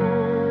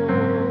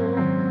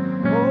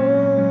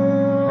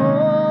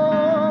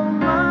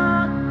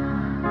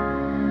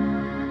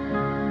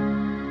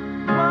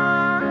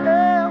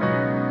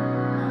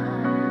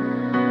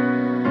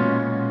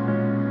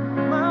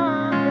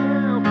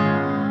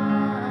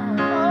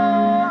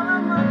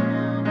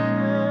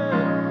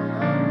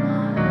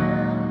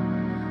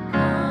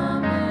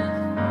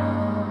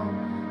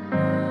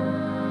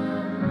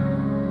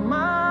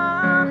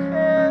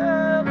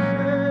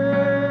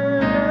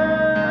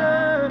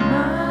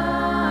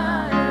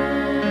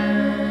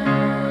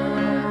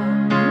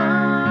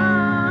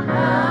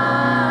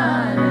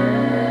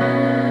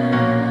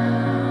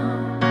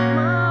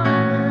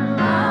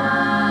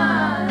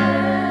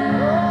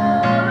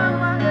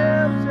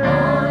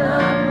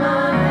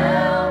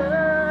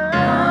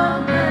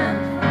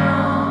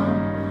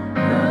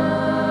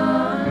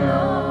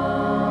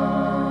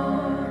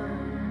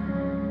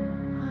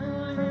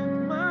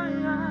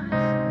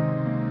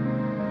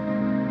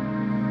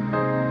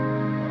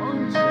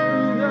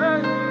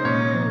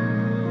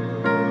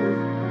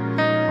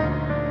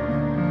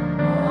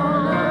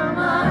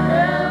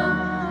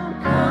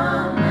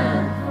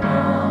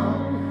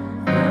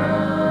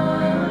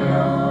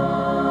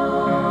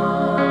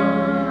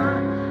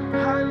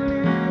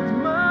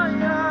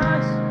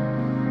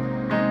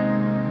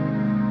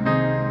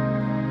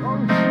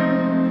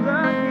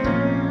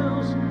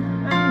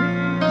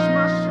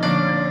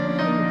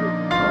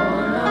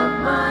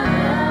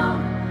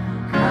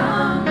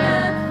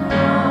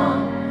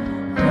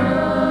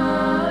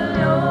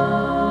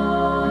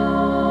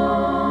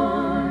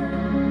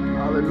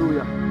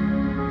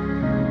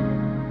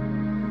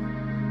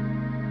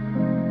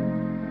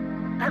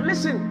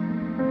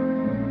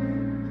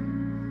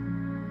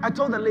 I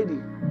told the lady,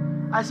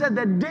 I said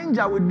the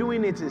danger with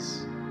doing it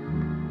is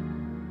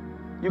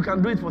you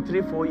can do it for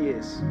 3-4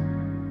 years.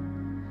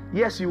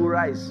 Yes, you will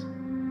rise.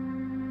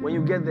 When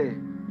you get there,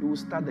 you will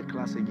start the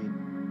class again.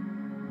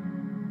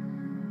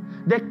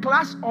 the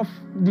class of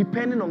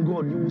depending on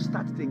God, you will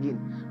start it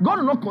again. God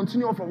will not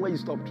continue on from where you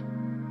stopped.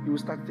 You will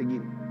start it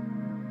again.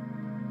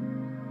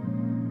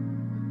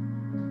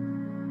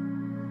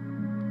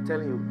 I'm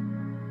telling you.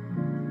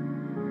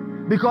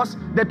 Because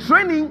the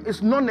training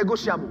is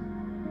non-negotiable.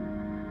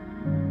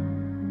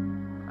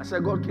 I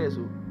said, God cares,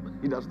 so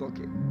He does not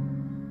care.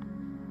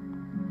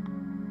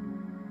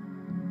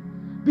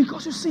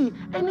 Because you see,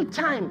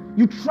 anytime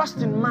you trust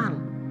in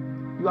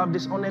man, you have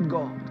dishonored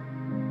God.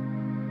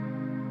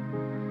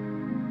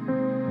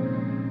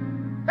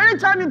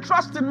 Anytime you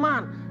trust in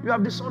man, you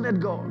have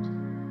dishonored God.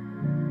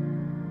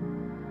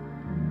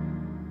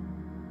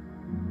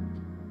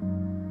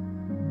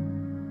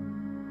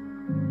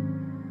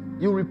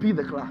 You repeat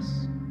the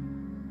class.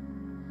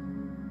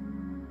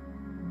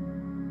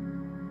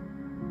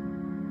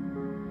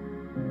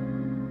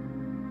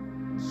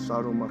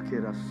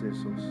 Sarumakera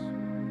sesos.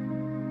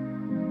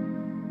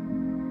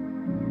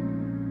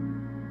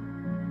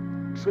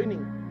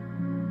 Training.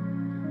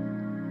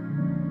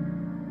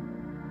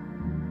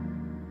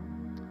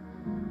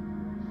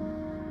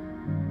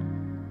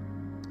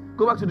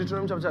 Go back to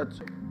Deuteronomy chapter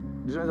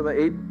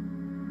 8.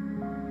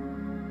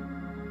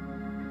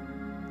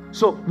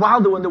 So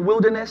while they were in the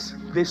wilderness,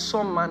 they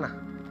saw manna.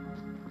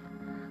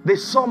 They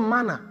saw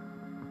manna.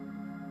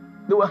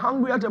 They were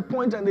hungry at a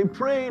point and they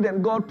prayed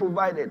and God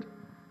provided.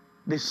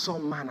 They saw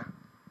manna.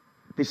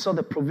 They saw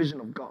the provision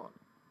of God.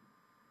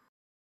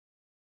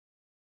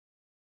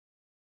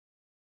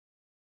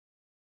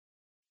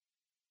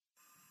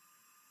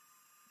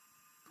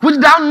 Which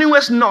thou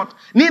knewest not,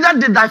 neither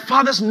did thy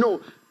fathers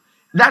know,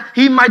 that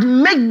he might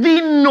make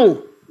thee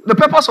know the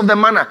purpose of the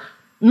manna,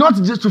 not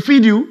just to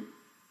feed you,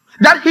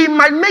 that he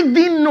might make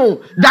thee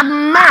know that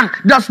man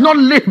does not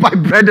live by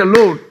bread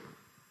alone.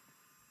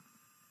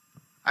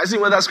 I see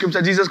where that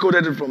scripture Jesus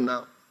quoted it from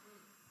now.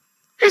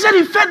 He said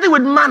he fed thee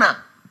with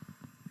manna.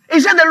 He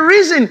said the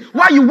reason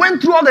why you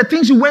went through all the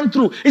things you went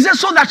through, he said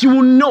so that you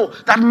will know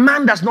that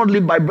man does not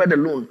live by bread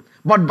alone,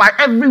 but by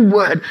every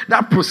word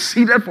that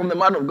proceeded from the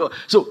mouth of God.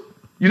 So,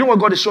 you know what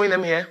God is showing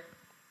them here?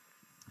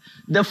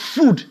 The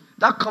food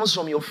that comes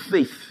from your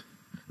faith,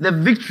 the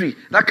victory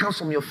that comes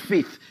from your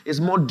faith is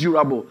more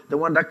durable than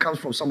one that comes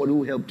from somebody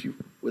who helped you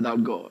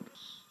without God.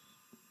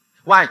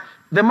 Why?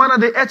 The manna,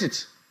 they ate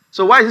it.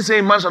 So why is he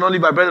saying man shall not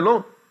live by bread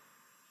alone?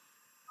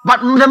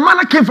 But the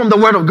manna came from the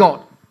word of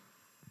God.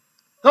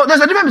 So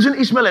there's a difference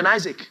between Ishmael and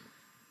Isaac.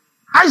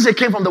 Isaac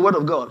came from the word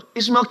of God.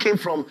 Ishmael came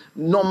from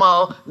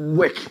normal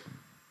work.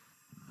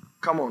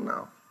 Come on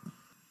now.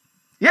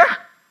 Yeah.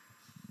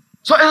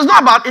 So it's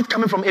not about it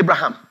coming from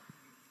Abraham.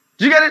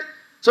 Do you get it?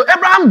 So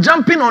Abraham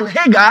jumping on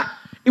Hagar,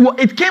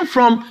 it came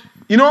from,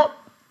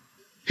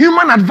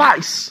 human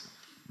advice.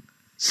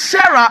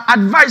 Sarah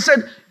advised,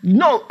 said,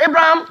 no,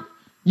 Abraham,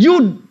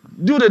 you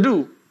do the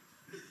do.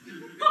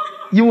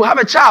 You will have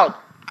a child.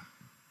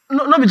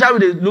 No, not the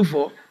child we look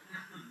for.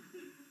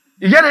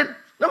 You get it?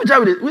 Not the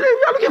child we are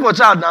looking for a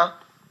child now.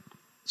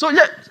 So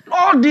yeah,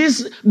 all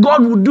this,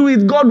 God will do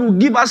it. God will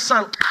give us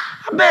son.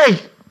 I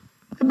beg,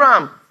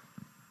 Abraham.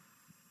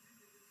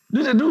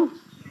 Do they do?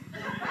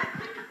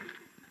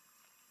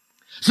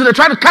 So they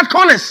try to cut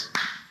corners.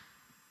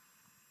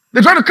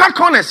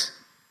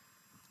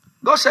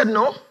 God said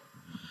no.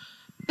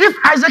 If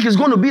Isaac is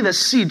going to be the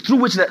seed through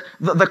which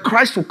the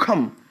Christ will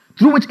come,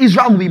 through which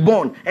Israel will be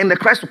born and the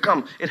Christ will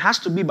come, it has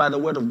to be by the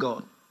word of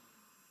God.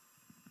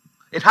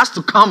 It has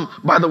to come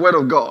by the word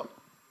of God.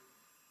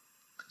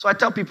 So I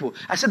tell people,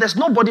 I said there's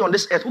nobody on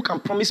this earth who can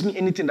promise me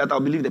anything that I'll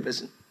believe the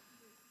person.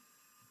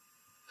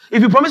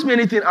 If you promise me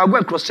anything, I'll go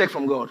and cross-check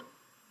from God.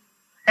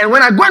 And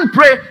when I go and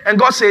pray and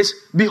God says,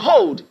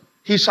 behold,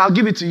 he shall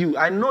give it to you,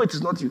 I know it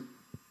is not you.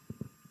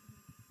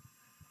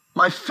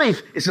 My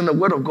faith is in the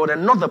word of God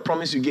and not the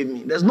promise you gave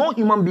me. There's no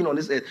human being on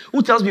this earth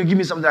who tells me you give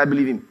me something I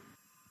believe in.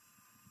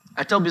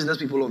 I tell business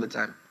people all the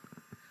time.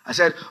 I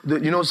said,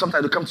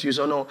 sometimes they come to you,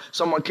 so no,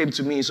 someone came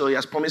to me, so he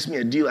has promised me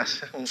a deal. I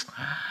said,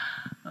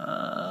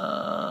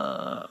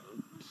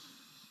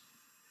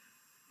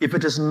 if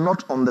it is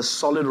not on the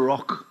solid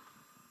rock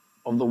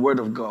of the word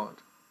of God,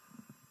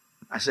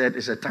 I said,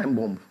 it's a time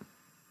bomb.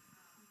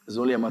 It's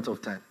only a matter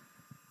of time.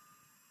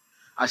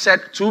 I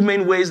said, two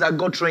main ways that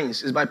God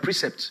trains is by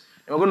precept.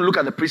 And we're going to look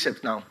at the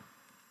precept now.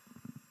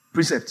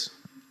 Precept.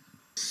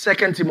 2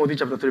 Timothy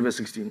chapter 3, verse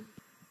 16.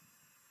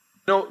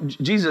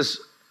 Jesus,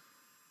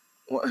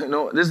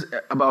 this is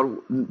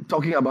about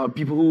talking about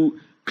people who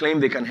claim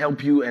they can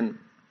help you. And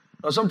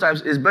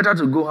sometimes it's better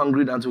to go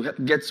hungry than to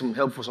get some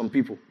help for some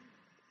people.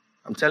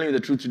 I'm telling you the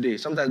truth today.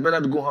 Sometimes it's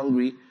better to go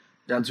hungry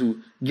than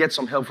to get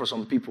some help for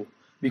some people.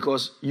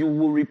 Because you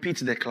will repeat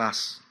the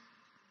class.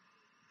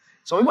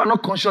 Some people are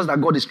not conscious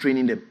that God is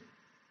training them.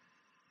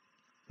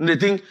 And they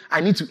think, I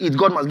need to eat,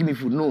 God must give me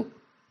food. No.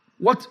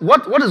 What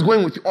is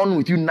going on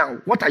with you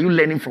now? What are you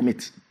learning from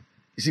it?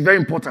 You see, very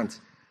important.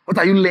 What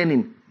are you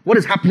learning? What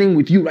is happening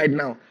with you right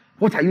now?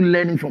 What are you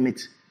learning from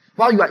it?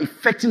 While you are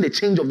effecting the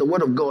change of the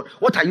word of God,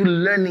 what are you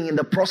learning in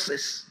the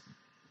process?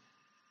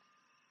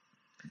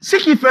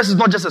 Seek ye first is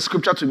not just a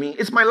scripture to me.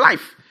 It's my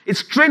life.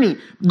 It's training.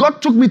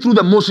 God took me through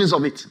the motions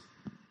of it.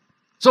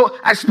 So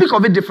I speak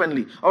of it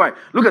differently. All right,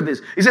 look at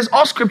this. It says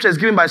all scripture is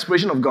given by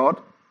inspiration of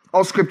God.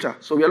 All scripture.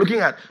 So we are looking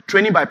at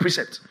training by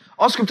precept.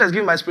 All scripture is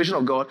given by inspiration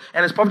of God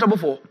and is profitable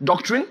for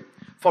doctrine,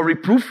 for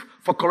reproof,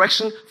 for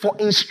correction, for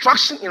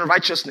instruction in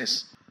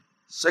righteousness.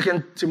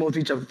 2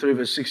 Timothy chapter 3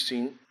 verse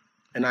 16,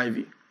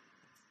 NIV.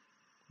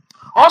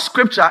 All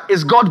scripture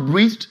is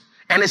God-breathed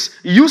and is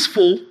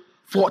useful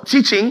for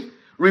teaching,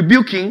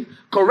 rebuking,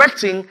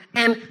 correcting,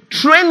 and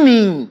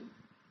training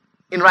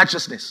in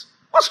righteousness.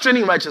 What's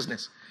training in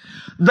righteousness?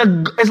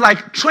 It's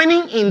like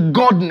training in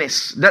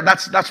godness.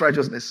 That's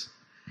righteousness.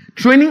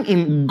 Training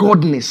in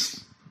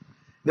godness.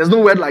 There's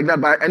no word like that,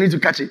 but I need to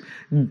catch it.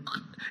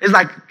 It's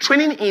like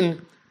training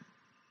in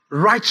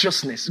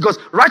righteousness. Because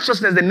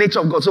righteousness is the nature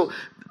of God. So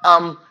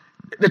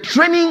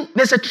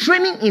there's a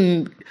training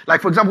in,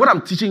 like for example, what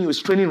I'm teaching you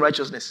is training in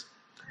righteousness.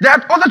 There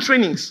are other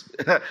trainings.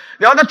 The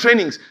other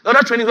trainings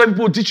where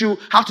people teach you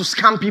how to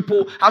scam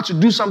people, how to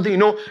do something,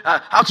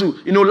 how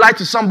to, lie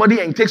to somebody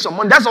and take some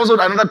money. That's also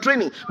another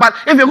training. But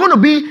if you're going to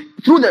be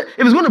if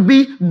it's going to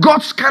be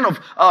God's kind of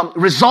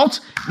result,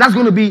 that's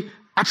going to be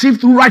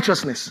achieved through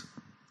righteousness.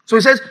 So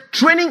it says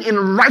training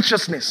in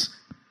righteousness.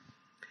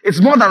 It's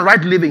more than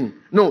right living.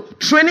 No,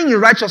 training in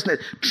righteousness.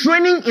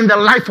 Training in the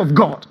life of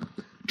God.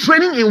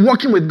 Training in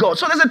working with God.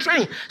 So there's a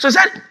training. So it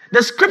said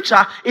the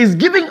scripture is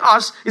giving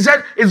us, it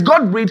said it's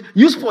God-breathed,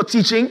 used for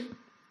teaching,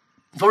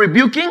 for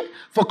rebuking,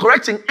 for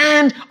correcting,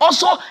 and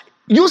also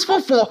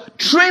useful for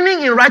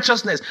training in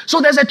righteousness.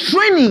 So there's a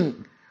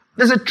training.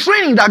 There's a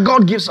training that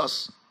God gives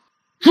us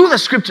through the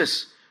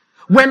scriptures.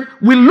 When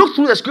we look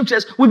through the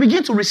scriptures, we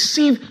begin to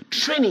receive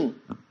training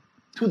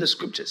through the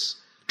scriptures.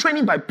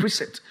 Training by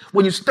precept.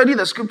 When you study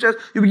the scriptures,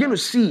 you begin to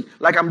see,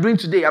 like I'm doing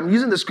today, I'm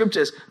using the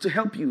scriptures to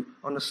help you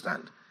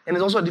understand. And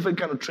it's also a different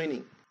kind of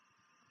training.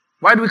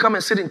 Why do we come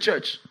and sit in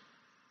church?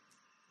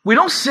 We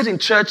don't sit in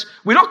church.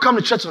 We don't come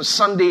to church on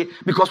Sunday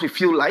because we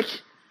feel like.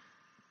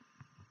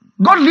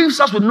 God leaves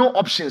us with no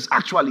options,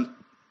 actually.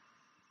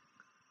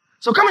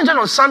 So coming to church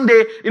on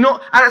Sunday,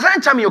 at a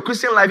certain time in your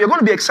Christian life, you're going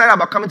to be excited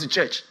about coming to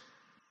church.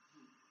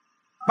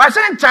 By a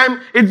certain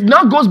time, it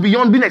now goes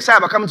beyond being excited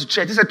about coming to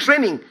church. It's a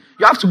training.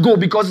 You have to go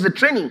because it's a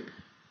training.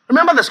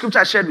 Remember the scripture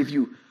I shared with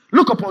you.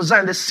 Look upon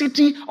Zion, the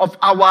city of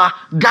our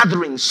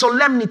gatherings,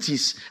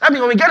 solemnities. I mean,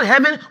 when we get to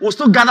heaven, we'll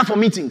still gather for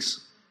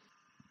meetings.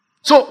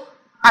 So,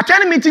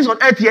 attending meetings on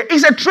earth here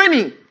is a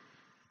training.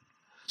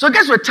 So it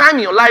gets to a time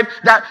in your life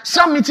that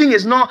some meeting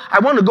is not, I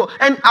want to go.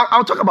 And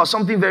I'll talk about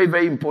something very,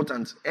 very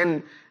important.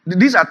 And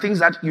these are things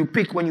that you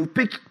pick. When you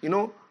pick,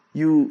 you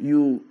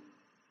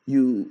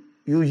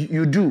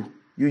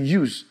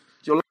use.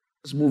 Your life,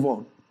 just move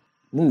on.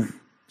 Move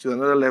to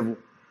another level.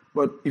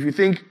 But if you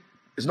think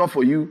it's not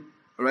for you,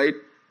 all right,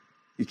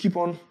 you keep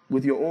on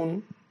with your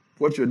own,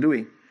 what you're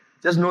doing.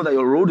 Just know that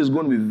your road is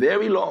going to be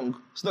very long.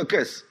 It's not a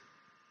curse.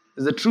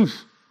 It's the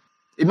truth.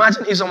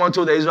 Imagine if someone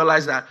told the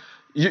Israelites that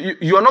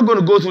you are not going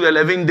to go through the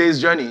 11 days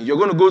journey. You're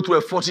going to go through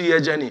a 40-year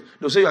journey.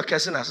 They'll say you are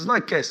cursing us. It's not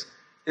a curse.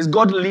 It's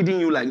God leading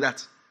you like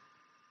that.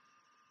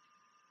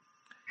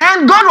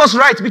 And God was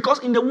right because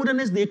in the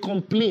wilderness they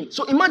complained.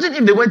 So imagine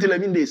if they went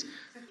 11 days.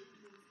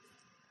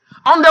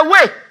 On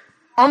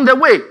the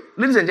way,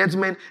 ladies and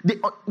gentlemen,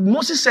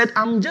 Moses said,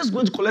 I'm just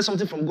going to collect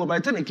something from God. By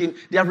the time they came,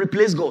 they have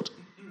replaced God.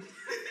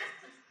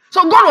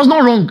 So God was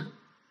not wrong.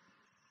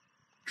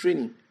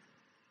 Training.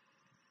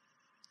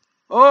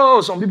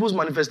 Oh, some people's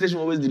manifestation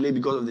always delay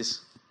because of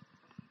this.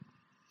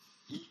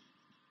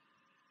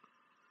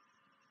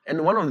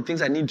 And one of the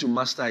things I need to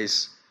master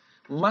is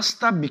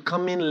master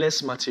becoming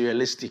less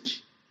materialistic.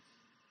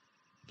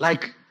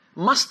 Like,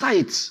 master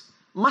it.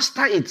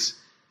 Master it.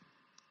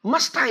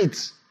 Master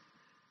it.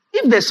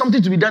 If there's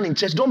something to be done in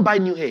church, don't buy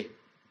new hair.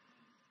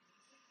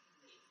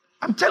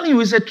 I'm telling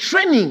you, it's a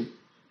training.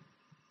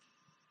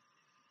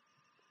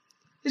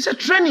 It's a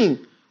training.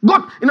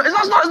 God,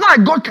 it's not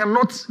like God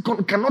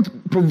cannot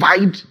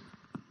provide. It's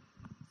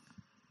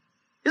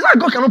not like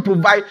God cannot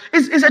provide.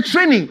 It's a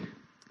training.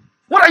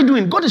 What are you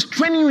doing? God is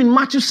training you in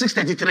Matthew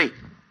 6:33.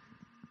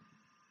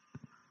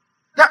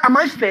 Am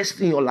I first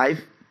in your life?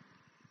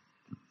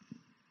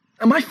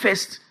 Am I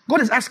first?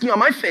 God is asking you,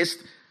 am I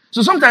first?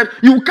 So sometimes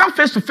you will come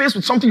face to face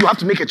with something, you have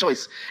to make a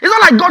choice. It's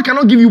not like God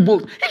cannot give you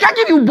both. He can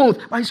give you both,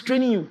 but He's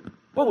training you.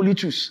 What will you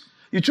choose?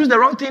 You choose the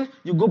wrong thing,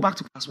 you go back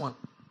to class 1.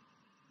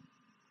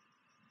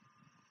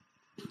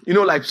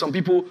 Like some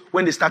people,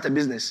 when they start a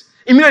business,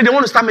 immediately they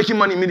want to start making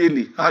money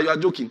immediately. You are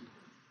joking.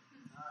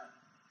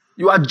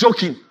 You are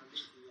joking.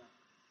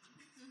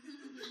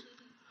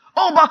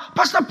 Oh, but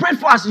Pastor prayed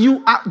for us.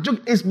 You are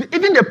joking.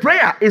 Even the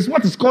prayer is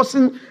what is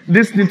causing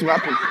this thing to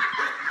happen.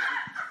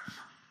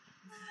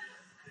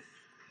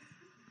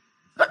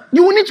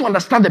 You will need to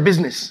understand the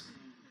business.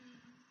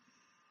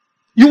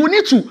 You will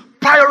need to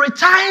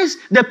prioritize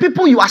the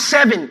people you are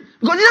serving.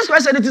 Because Jesus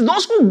Christ said it is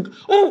those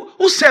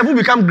who serve who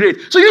become great.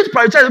 So you need to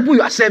prioritize the people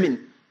you are serving.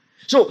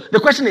 So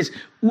the question is,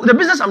 the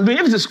business I'm doing,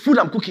 if it is food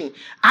I'm cooking,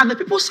 are the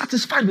people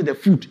satisfied with the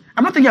food?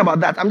 I'm not thinking about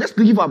that. I'm just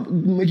thinking about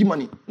making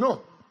money.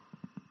 No.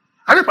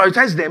 I need to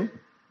prioritize them.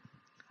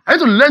 I need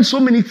to learn so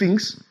many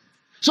things.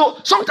 So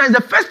sometimes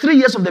the first 3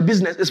 years of the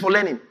business is for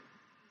learning.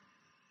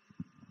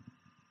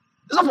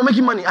 It's not for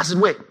making money, as it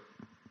were.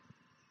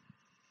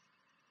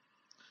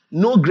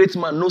 No great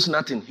man knows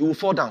nothing. He will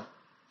fall down.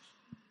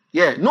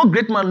 Yeah, no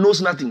great man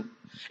knows nothing.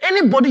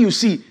 Anybody you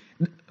see,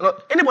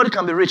 anybody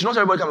can be rich. Not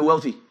everybody can be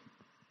wealthy.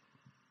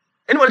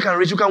 Anybody can be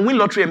rich. You can win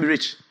lottery and be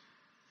rich.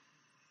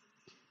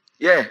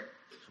 Yeah.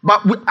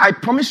 But I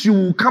promise you,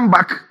 we'll come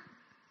back.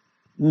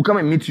 We'll come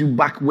and meet you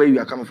back where you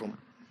are coming from.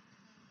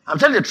 I'm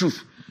telling you the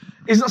truth.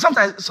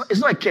 Sometimes it's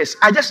not a case.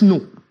 I just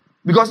know.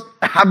 Because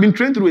I have been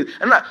trained through it.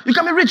 And you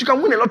can be rich, you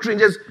can win a lottery and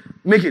just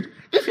make it.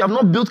 If you have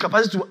not built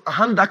capacity to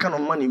handle that kind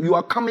of money, you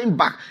are coming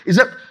back.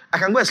 Except I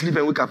can go and sleep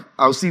and wake up.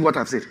 I'll see what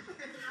I've said.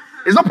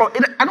 It's not.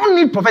 I don't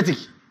need prophetic.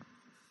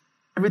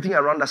 Everything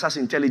around us has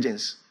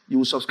intelligence. You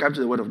will subscribe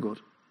to the word of God.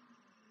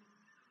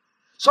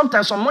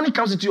 Sometimes some money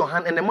comes into your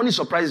hand and the money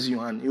surprises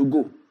your hand. You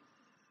go.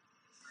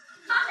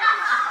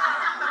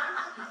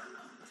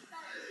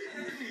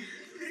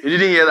 You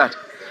didn't hear that?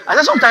 I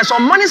said sometimes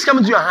some money is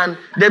coming to your hand,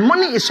 the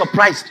money is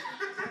surprised.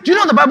 Do you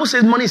know the Bible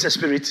says money is a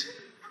spirit?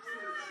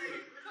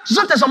 So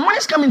sometimes some money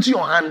is coming to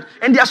your hand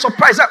and they are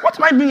surprised. Like, what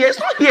am I doing here? It's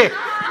not here.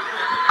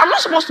 I'm not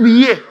supposed to be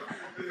here.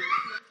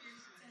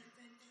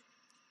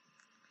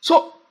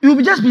 So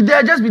you'll just be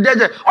there.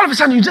 All of a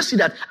sudden you just see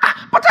that.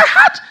 But I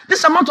had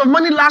this amount of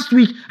money last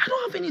week. I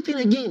don't have anything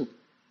again.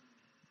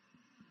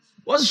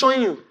 What's it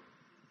showing you?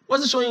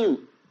 What's it showing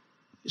you?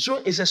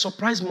 It's a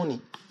surprise money.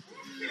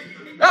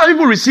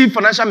 People receive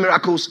financial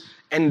miracles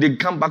and they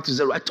come back to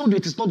zero. I told you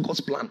it is not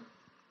God's plan.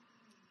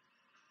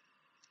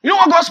 You know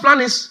what God's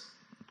plan is?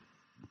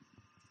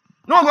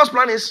 You know what God's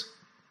plan is?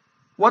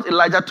 What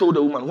Elijah told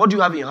the woman. What do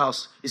you have in your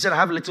house? He said, I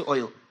have a little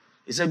oil.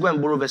 He said, go and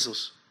borrow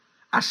vessels.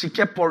 As she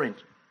kept pouring.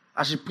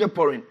 That's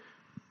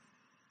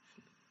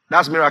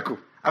miracle.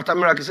 After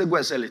miracle, he said, go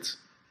and sell it.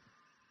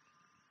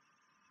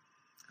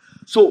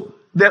 So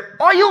the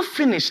oil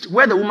finished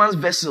where the woman's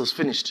vessels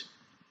finished.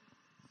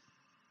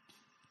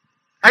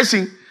 I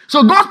see.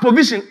 So God's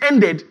provision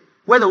ended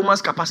where the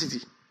woman's capacity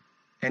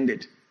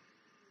ended.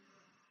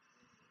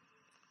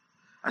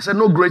 I said,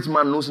 no great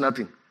man knows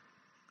nothing.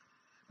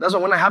 That's why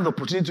when I have the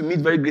opportunity to meet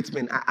very great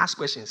men, I ask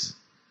questions.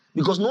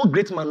 Because no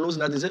great man knows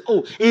nothing. Say,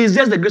 oh, it is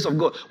just the grace of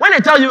God. When I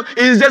tell you it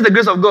is just the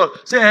grace of God,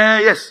 say,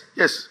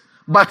 yes.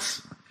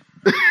 But,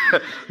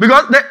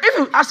 because if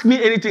you ask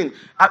me anything,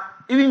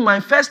 even my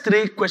first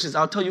 3 questions,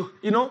 I'll tell you,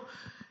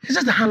 it's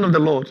just the hand of the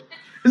Lord.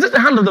 It's just the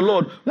hand of the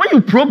Lord. When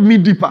you probe me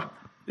deeper,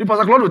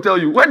 Pastor Claude will tell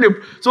you.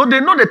 So they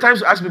know the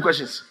times to ask me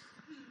questions.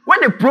 When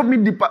they probe me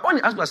deeper, when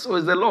they ask me, so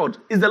is the Lord?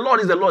 Is the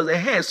Lord? It's the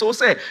hair. So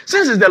say,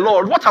 since it's the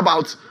Lord, what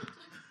about?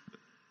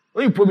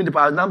 When you probe me deeper,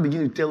 I'll now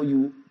begin to tell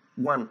you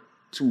 1,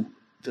 2,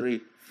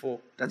 3, 4.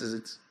 That is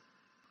it.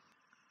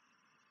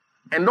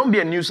 And don't be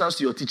a nuisance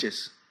to your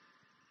teachers.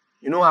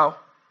 You know how?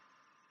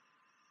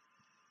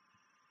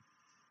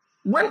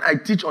 When I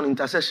teach on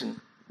intercession,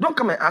 don't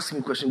come and ask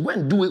me questions. Go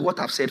and do what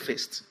I've said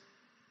first.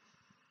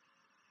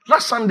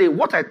 Last Sunday,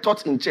 what I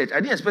taught in church, I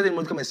didn't expect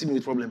anyone to come and see me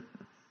with problem.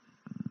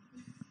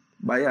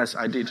 But yes,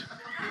 I did.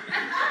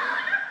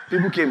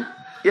 People came.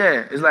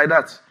 Yeah, it's like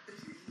that.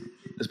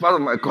 It's part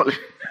of my calling.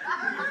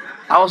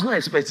 I was not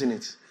expecting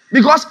it.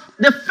 Because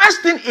the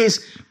first thing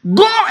is,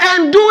 go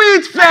and do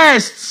it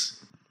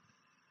first.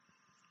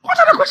 What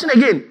other question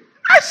again?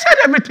 I said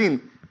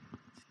everything.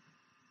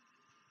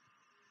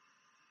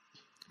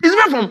 It's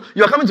different from,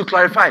 you're coming to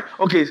clarify.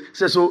 Okay,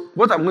 so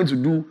what I'm going to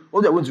do,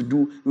 what you're going to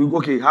do,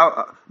 okay,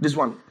 how, this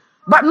one.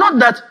 But not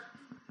that,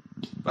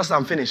 Pastor,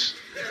 I'm finished.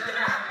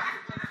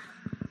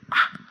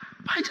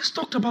 But I just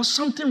talked about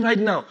something right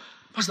now.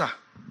 Pastor,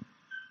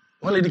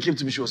 one lady came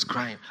to me, she was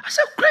crying. I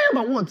said, crying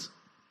about what?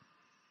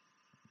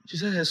 She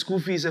said her school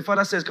fees, her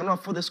father says, cannot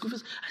afford the school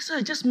fees. I said,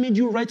 I just made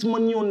you write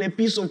money on a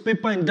piece of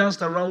paper and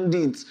danced around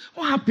it.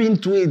 What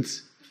happened to it?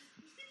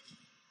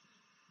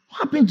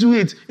 What happened to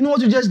it? You know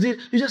what you just did?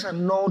 You just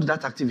annulled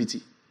that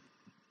activity.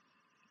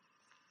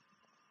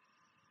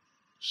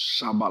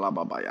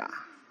 Shabalababaya.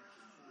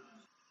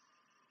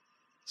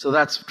 So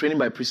that's training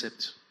by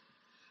precept.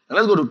 Now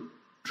let's go to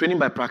training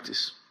by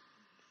practice.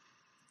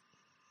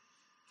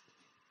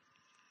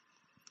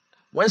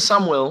 When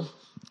Samuel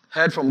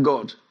heard from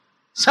God,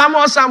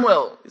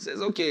 Samuel, he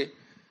says, okay.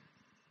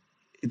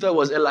 He thought it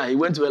was Eli. He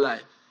went to Eli.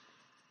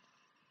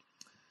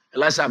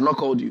 Eli said, I have not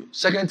called you.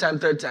 Second time,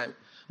 third time.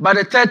 By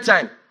the third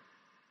time,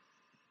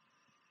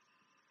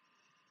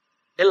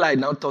 Eli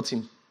now taught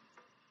him,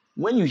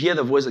 when you hear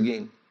the voice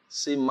again,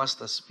 say,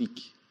 Master, speak,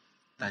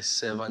 thy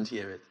servant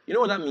heareth. You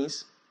know what that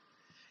means?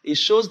 It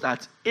shows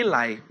that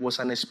Eli was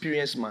an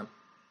experienced man.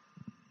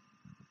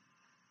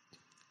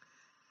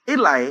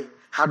 Eli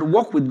had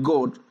walked with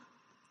God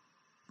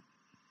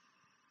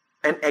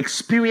and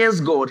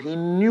experienced God. He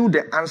knew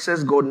the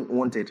answers God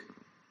wanted.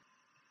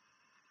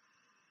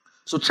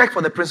 So check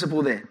for the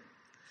principle there.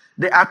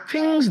 There are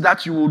things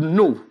that you would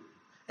know,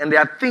 and there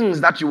are things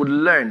that you would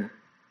learn.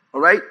 All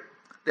right?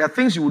 There are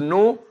things you will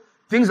know,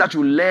 things that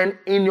you learn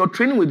in your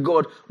training with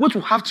God, which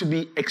will have to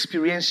be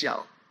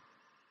experiential.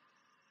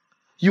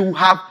 You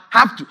have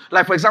to,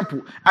 like for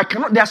example,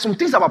 there are some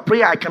things about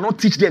prayer I cannot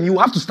teach them. You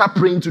have to start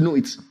praying to know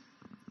it.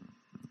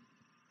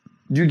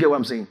 Do you get what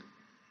I'm saying?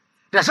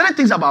 There are certain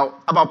things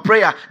about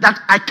prayer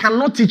that I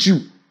cannot teach you.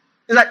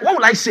 It's like, what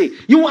would I say?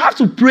 You will have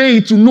to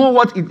pray to know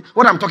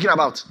what I'm talking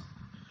about.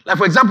 Like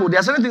for example, there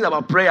are certain things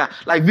about prayer,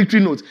 like victory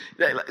notes.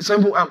 Like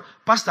some people,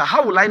 Pastor,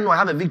 how will I know I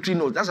have a victory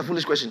note? That's a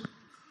foolish question.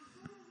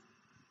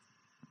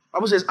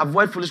 Bible says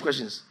avoid foolish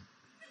questions.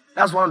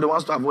 That's one of the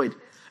ones to avoid.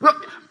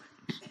 Look,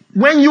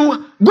 when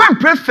you go and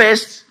pray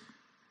first,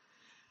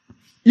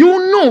 you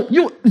know,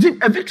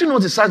 a victory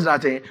note is such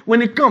that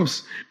when it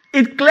comes,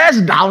 it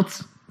clears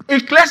doubts,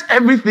 it clears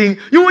everything.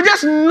 You will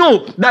just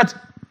know that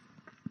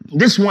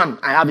this one,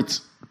 I have it.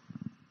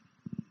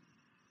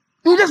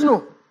 You just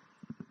know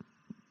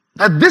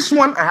that this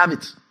one, I have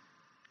it.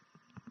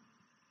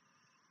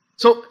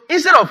 So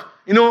instead of,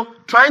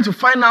 trying to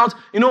find out,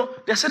 there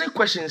are certain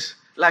questions,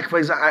 like for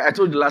example, I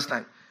told you last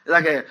time,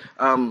 like a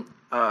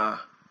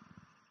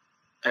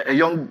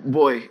young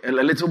boy, a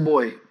little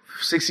boy,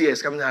 6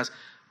 years, coming to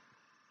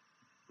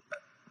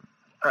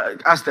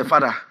ask the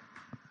father,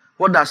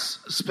 what does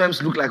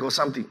sperms look like or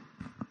something?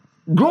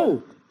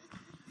 Grow.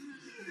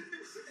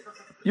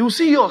 You will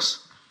see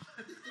yours.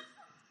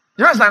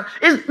 You understand?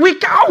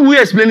 How will we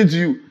explain it to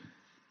you?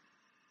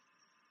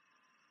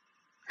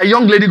 A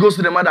young lady goes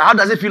to the mother, how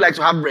does it feel like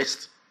to have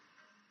breast?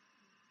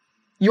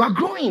 You are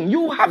growing.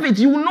 You have it.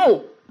 You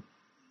know.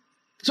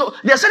 So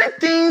there are certain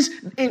things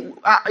in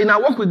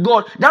our work with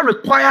God that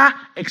require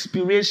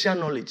experiential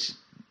knowledge.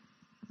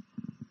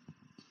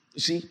 You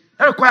see?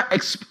 That require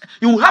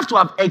you have to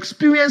have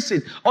experienced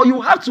it, or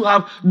you have to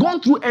have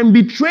gone through and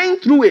be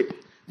trained through it.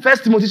 1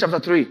 Timothy chapter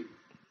 3.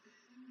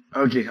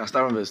 Okay, I'll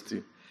start from verse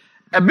 2.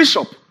 A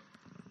bishop.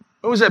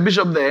 Who is a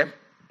bishop there?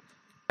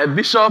 A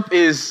bishop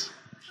is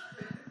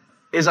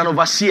an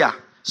overseer,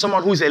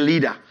 someone who is a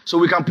leader. So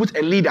we can put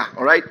a leader,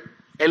 all right?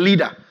 A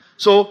leader.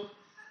 So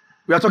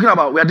we are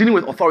dealing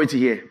with authority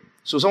here.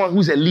 So someone who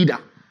is a leader.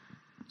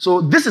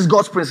 So this is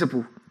God's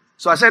principle.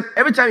 So I said,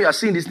 every time you are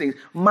seeing these things,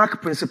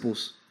 mark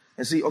principles.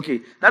 And see, okay,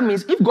 that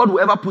means if God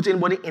will ever put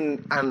anybody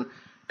in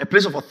a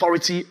place of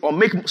authority or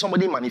make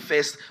somebody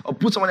manifest or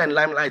put someone in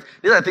limelight,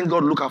 these are the things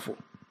God will look out for.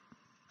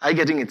 Are you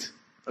getting it?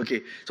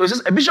 Okay. So it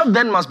says, a bishop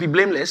then must be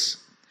blameless,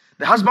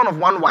 the husband of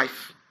one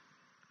wife.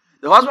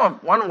 The husband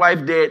of one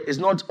wife there is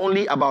not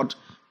only about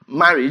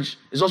marriage,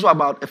 it's also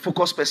about a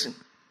focused person.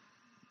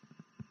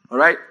 All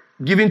right?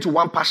 Giving to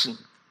one passion.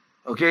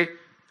 Okay?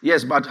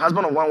 Yes, but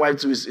husband of one wife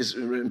too is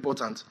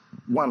important.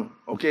 One.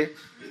 Okay?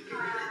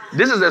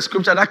 This is the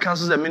scripture that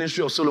cancels the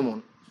ministry of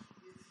Solomon.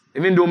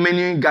 Even though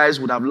many guys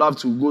would have loved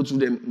to go to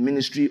the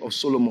ministry of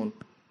Solomon.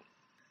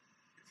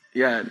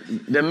 Yeah,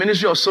 the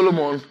ministry of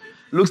Solomon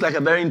looks like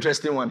a very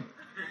interesting one.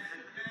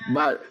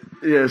 But,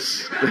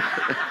 yes.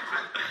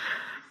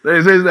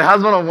 It says the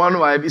husband of one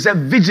wife, he said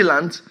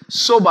vigilant,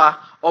 sober,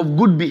 of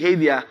good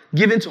behavior,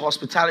 given to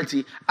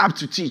hospitality, apt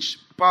to teach,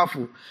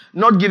 powerful,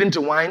 not given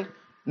to wine,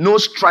 no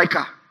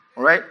striker,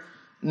 all right?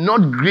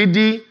 Not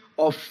greedy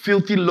or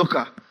filthy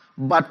lucre,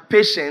 but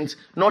patient,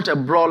 not a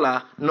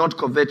brawler, not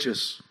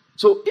covetous.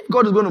 So if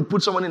God is going to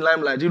put someone in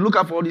limelight, you look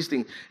out for all these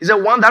things. He said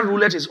one that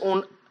ruleth his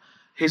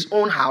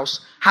own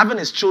house, having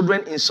his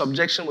children in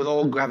subjection with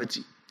all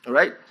gravity. All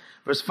right?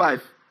 Verse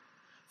 5.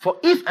 For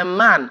if a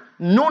man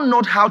know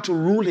not how to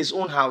rule his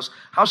own house,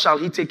 how shall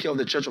he take care of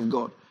the church of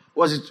God?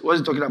 What is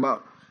he talking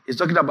about? He's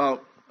talking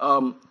about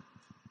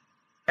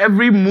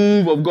every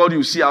move of God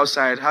you see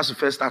outside has to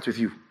first start with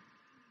you.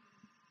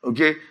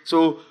 Okay?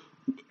 So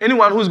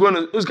anyone who's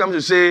coming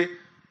to say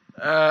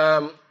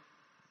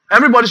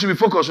everybody should be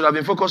focused, should have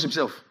been focused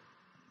himself.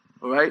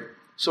 All right?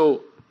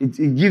 So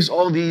it gives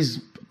all these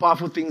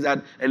powerful things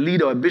that a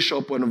leader, or a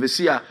bishop, or an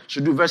overseer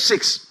should do. Verse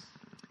 6.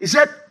 He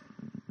said,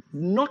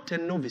 not a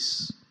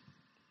novice.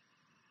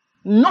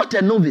 Not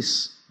a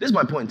novice. This is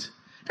my point.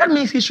 That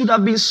means he should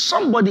have been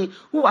somebody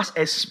who has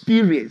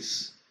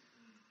experience.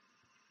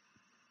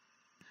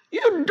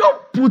 You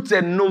don't put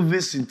a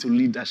novice into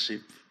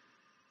leadership.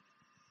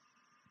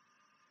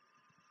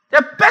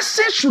 The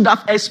person should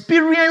have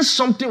experienced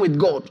something with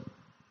God.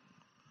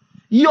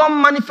 Your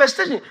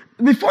manifestation,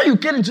 before you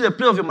get into the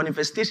place of your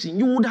manifestation,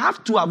 you would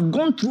have to have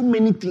gone through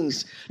many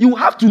things. You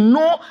have to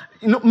know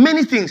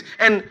many things.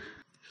 And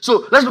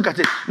so let's look at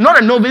it.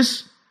 Not a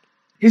novice.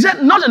 He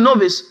said, not a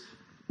novice.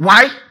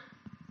 Why?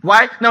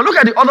 Why? Now look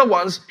at the other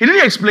ones. He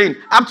didn't explain.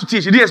 Up to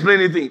teach. He didn't explain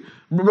anything.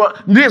 He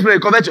didn't explain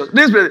covetous.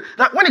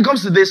 When it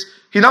comes to this,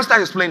 he now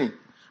starts explaining.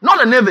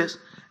 Not a novice.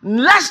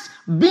 Lest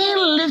being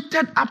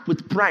lifted up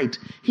with pride,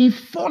 he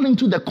fall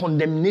into the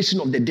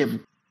condemnation of the devil.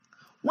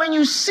 When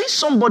you see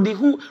somebody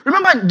who,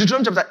 remember in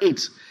Deuteronomy chapter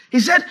 8, he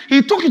said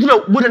he took you to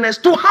the wilderness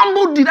to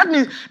humble thee. That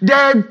means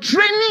the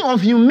training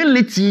of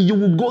humility, you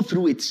will go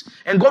through it.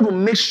 And God will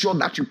make sure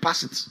that you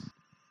pass it.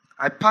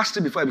 I passed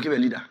it before I became a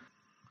leader.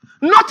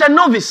 Not a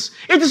novice.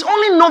 It is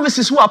only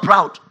novices who are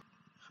proud.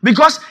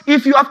 Because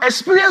if you have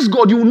experienced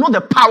God, you will know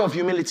the power of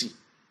humility.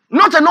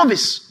 Not a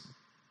novice.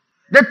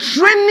 The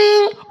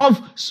training of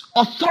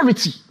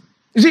authority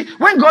You see,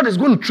 when God is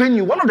going to train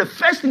you, one of the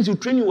first things He'll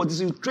train you with is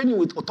He'll train you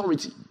with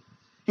authority.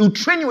 He'll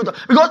train you with,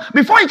 because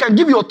before He can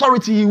give you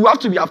authority, you have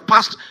to have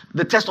passed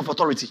the test of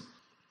authority.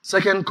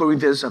 2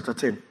 Corinthians chapter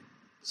 10.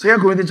 2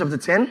 Corinthians chapter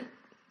 10,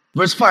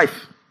 verse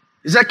 5.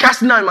 Is that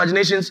casting down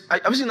imaginations?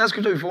 Have you seen that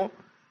scripture before?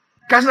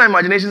 Casting down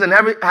imaginations and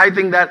every high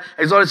thing that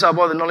exalts itself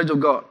above the knowledge of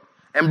God,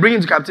 and bringing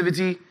into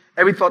captivity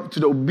every thought to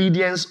the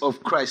obedience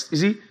of Christ. You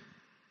see,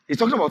 he's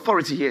talking about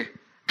authority here.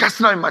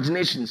 Casting down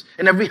imaginations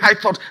and every high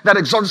thought that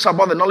exalts itself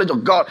above the knowledge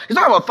of God. He's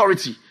talking about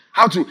authority,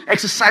 how to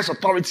exercise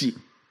authority.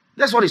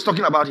 That's what he's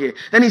talking about here.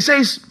 Then he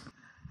says,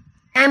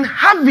 and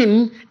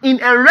having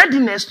in a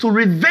readiness to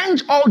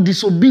revenge all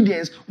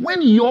disobedience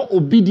when your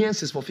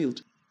obedience is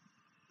fulfilled.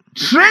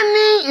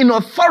 Training in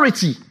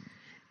authority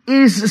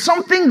is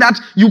something that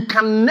you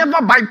can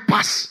never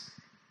bypass.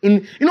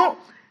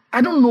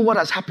 I don't know what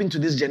has happened to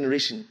this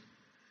generation.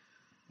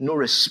 No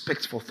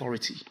respect for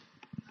authority.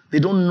 They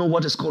don't know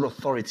what is called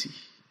authority.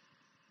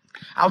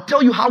 I'll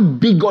tell you how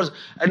big God is,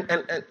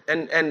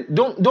 and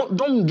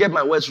don't get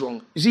my words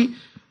wrong. You see,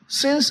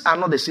 sins are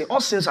not the same. All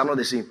sins are not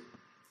the same.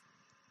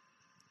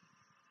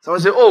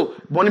 Someone say, "Oh,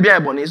 Bonnie Bia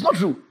Bonnie." It's not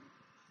true.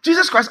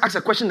 Jesus Christ asked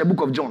a question in the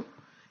book of John.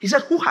 He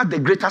said, who had the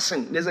greater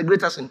sin? There's a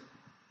greater sin.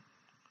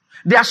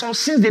 There are some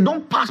sins they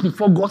don't pass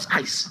before God's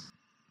eyes.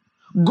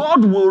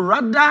 God will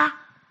rather,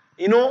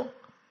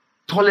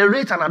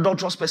 tolerate an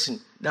adulterous person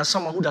than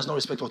someone who does not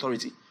respect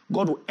authority.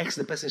 God will X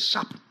the person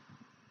sharp.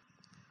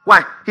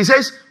 Why? He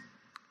says,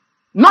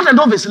 not a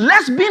novice,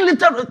 lest being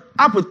lifted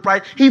up with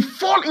pride, he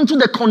fall into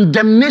the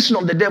condemnation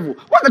of the devil.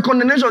 What's the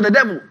condemnation of the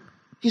devil?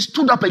 He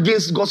stood up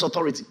against God's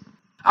authority.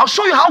 I'll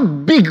show you how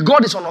big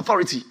God is on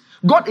authority.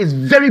 God is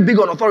very big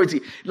on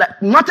authority.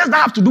 Like matters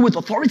that have to do with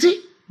authority,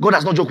 God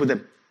does not joke with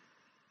them.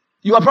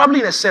 You are probably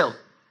in a cell.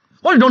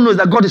 What you don't know is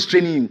that God is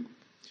training you.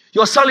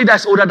 Your cell leader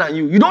is older than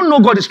you. You don't know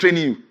God is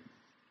training you.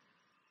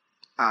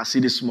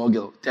 See this small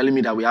girl telling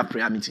me that we have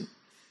prayer meeting.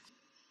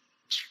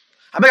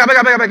 I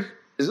beg.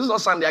 Is this on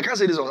Sunday? I can't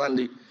say this on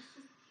Sunday.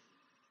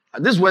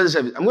 At this Wednesday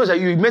service, I'm going to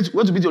say you went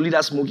to beat your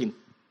leader smoking.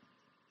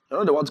 I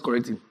know they want to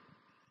correct him.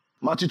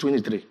 Matthew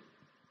 23.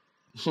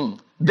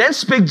 Then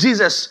spake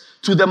Jesus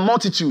to the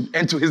multitude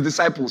and to his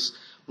disciples.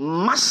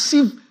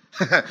 Massive.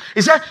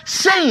 He said,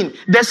 saying,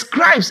 the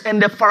scribes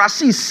and the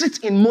Pharisees sit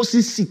in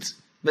Moses' seat.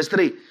 Verse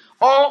 3.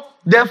 Or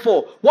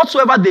therefore,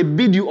 whatsoever they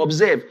bid you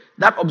observe,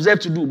 that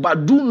observe to do,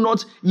 but do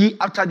not ye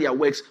after their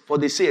works, for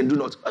they say and do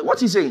not.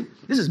 What's he saying?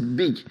 This is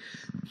big.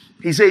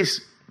 He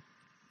says,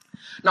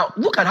 now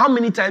look at how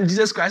many times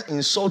Jesus Christ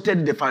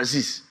insulted the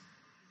Pharisees.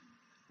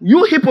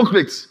 You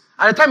hypocrites.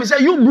 At the time he said,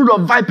 you brood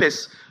of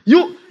vipers.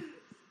 You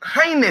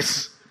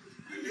highness.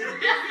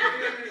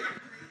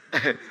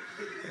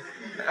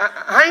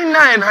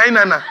 Haina and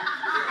Hainana.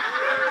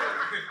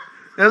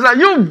 Like,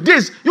 you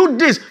this,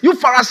 you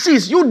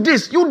Pharisees, you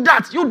this, you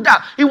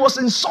that. He was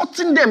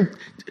insulting them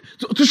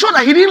to show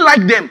that he didn't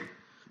like them.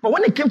 But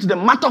when it came to the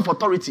matter of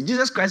authority,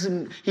 Jesus Christ,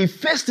 he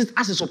faced it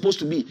as it's supposed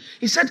to be.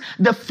 He said,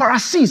 the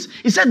Pharisees,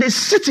 he said they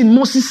sit in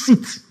Moses'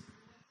 seat.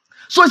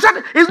 So he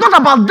said, it's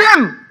not about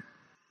them.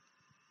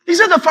 He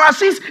said the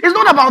Pharisees, it's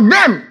not about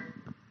them.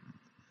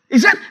 He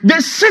said, they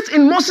sit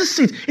in Moses'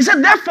 seat. He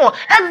said, therefore,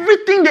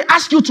 everything they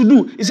ask you to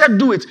do, he said,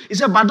 do it. He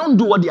said, but don't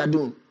do what they are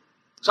doing.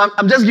 So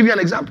I'm just giving you an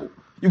example.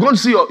 You're going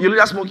to see your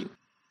leader smoking.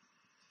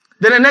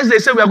 Then the next day,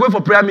 say, we are going for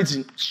prayer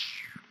meeting.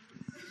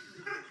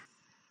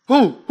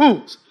 Who?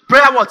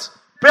 Prayer what?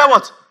 Prayer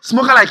what?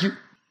 Smoker like you.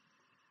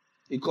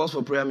 He calls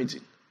for prayer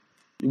meeting.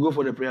 You go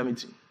for the prayer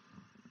meeting.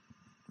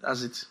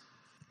 That's it.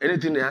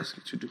 Anything they ask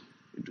you to do,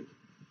 you do.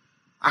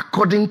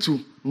 According to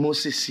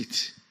Moses'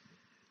 seat.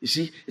 You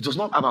see, it was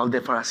not about the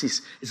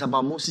Pharisees. It's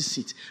about Moses'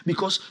 seat.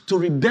 Because to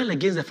rebel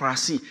against the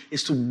Pharisee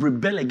is to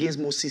rebel against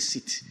Moses'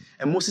 seat.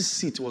 And Moses'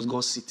 seat was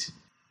God's seat.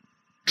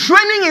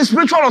 Training in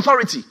spiritual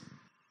authority.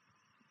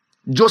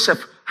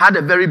 Joseph had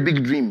a very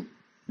big dream.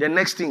 The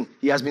next thing,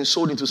 he has been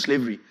sold into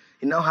slavery.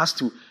 He now has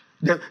to,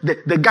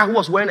 the guy who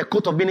was wearing a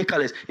coat of many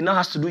colors, he now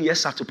has to do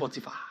yes sir to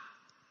Potiphar.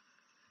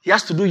 He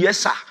has to do yes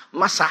sir,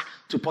 massa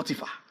to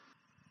Potiphar.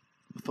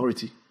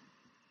 Authority.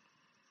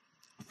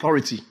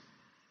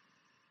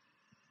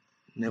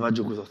 Never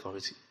joke with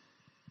authority.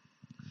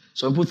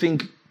 Some people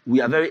think we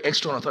are very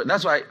extra on authority.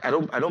 That's why I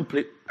don't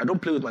play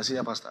with my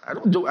senior pastor. I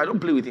don't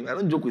play with him. I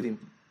don't joke with him.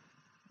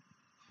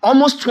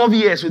 Almost 12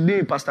 years with me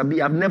with Pastor B,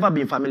 I've never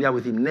been familiar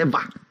with him. Never.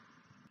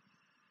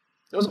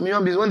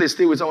 Human beings, when they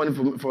stay with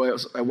someone for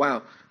a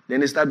while, then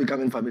they start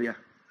becoming familiar.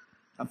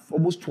 I've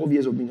almost 12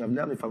 years of being, I've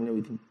never been familiar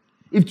with him.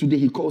 If today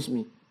he calls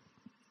me,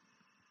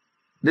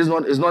 this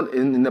is not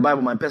in the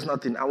Bible, my personal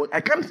thing.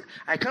 I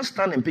can't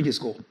stand and pick his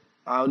call.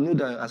 I'll kneel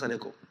down and answer the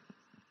call.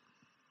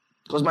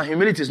 Because my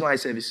humility is not high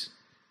service.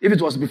 If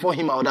it was before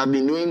him, I would have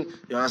been doing,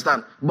 you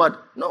understand?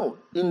 But no,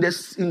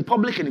 in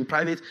public and in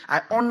private,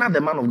 I honor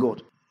the man of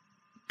God.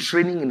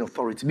 Training in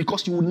authority.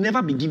 Because you will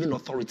never be given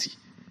authority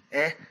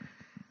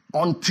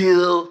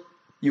until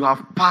you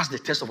have passed the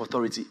test of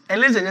authority.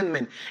 And ladies and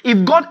gentlemen,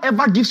 if God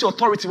ever gives you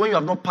authority when you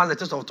have not passed the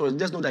test of authority,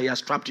 just know that he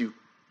has trapped you.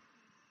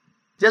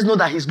 Just know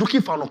that he's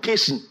looking for an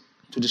occasion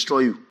to destroy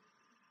you.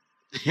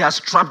 He has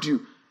trapped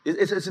you.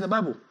 It's in the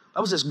Bible. The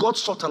Bible says God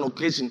sought an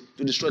occasion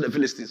to destroy the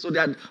Philistines. So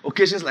there are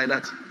occasions like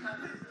that.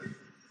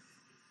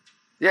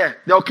 Yeah,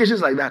 there are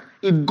occasions like that.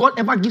 If God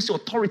ever gives you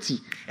authority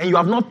and you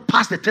have not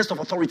passed the test of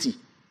authority,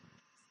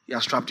 He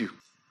has trapped you.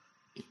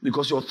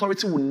 Because your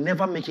authority will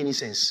never make any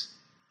sense.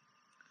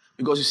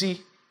 Because you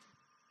see,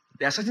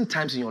 there are certain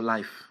times in your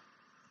life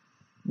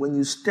when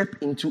you step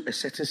into a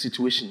certain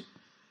situation,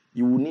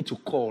 you will need to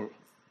call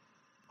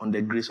on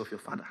the grace of your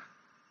Father.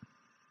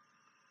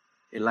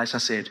 Elisha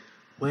said,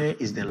 "Where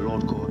is the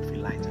Lord God of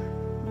Elijah?"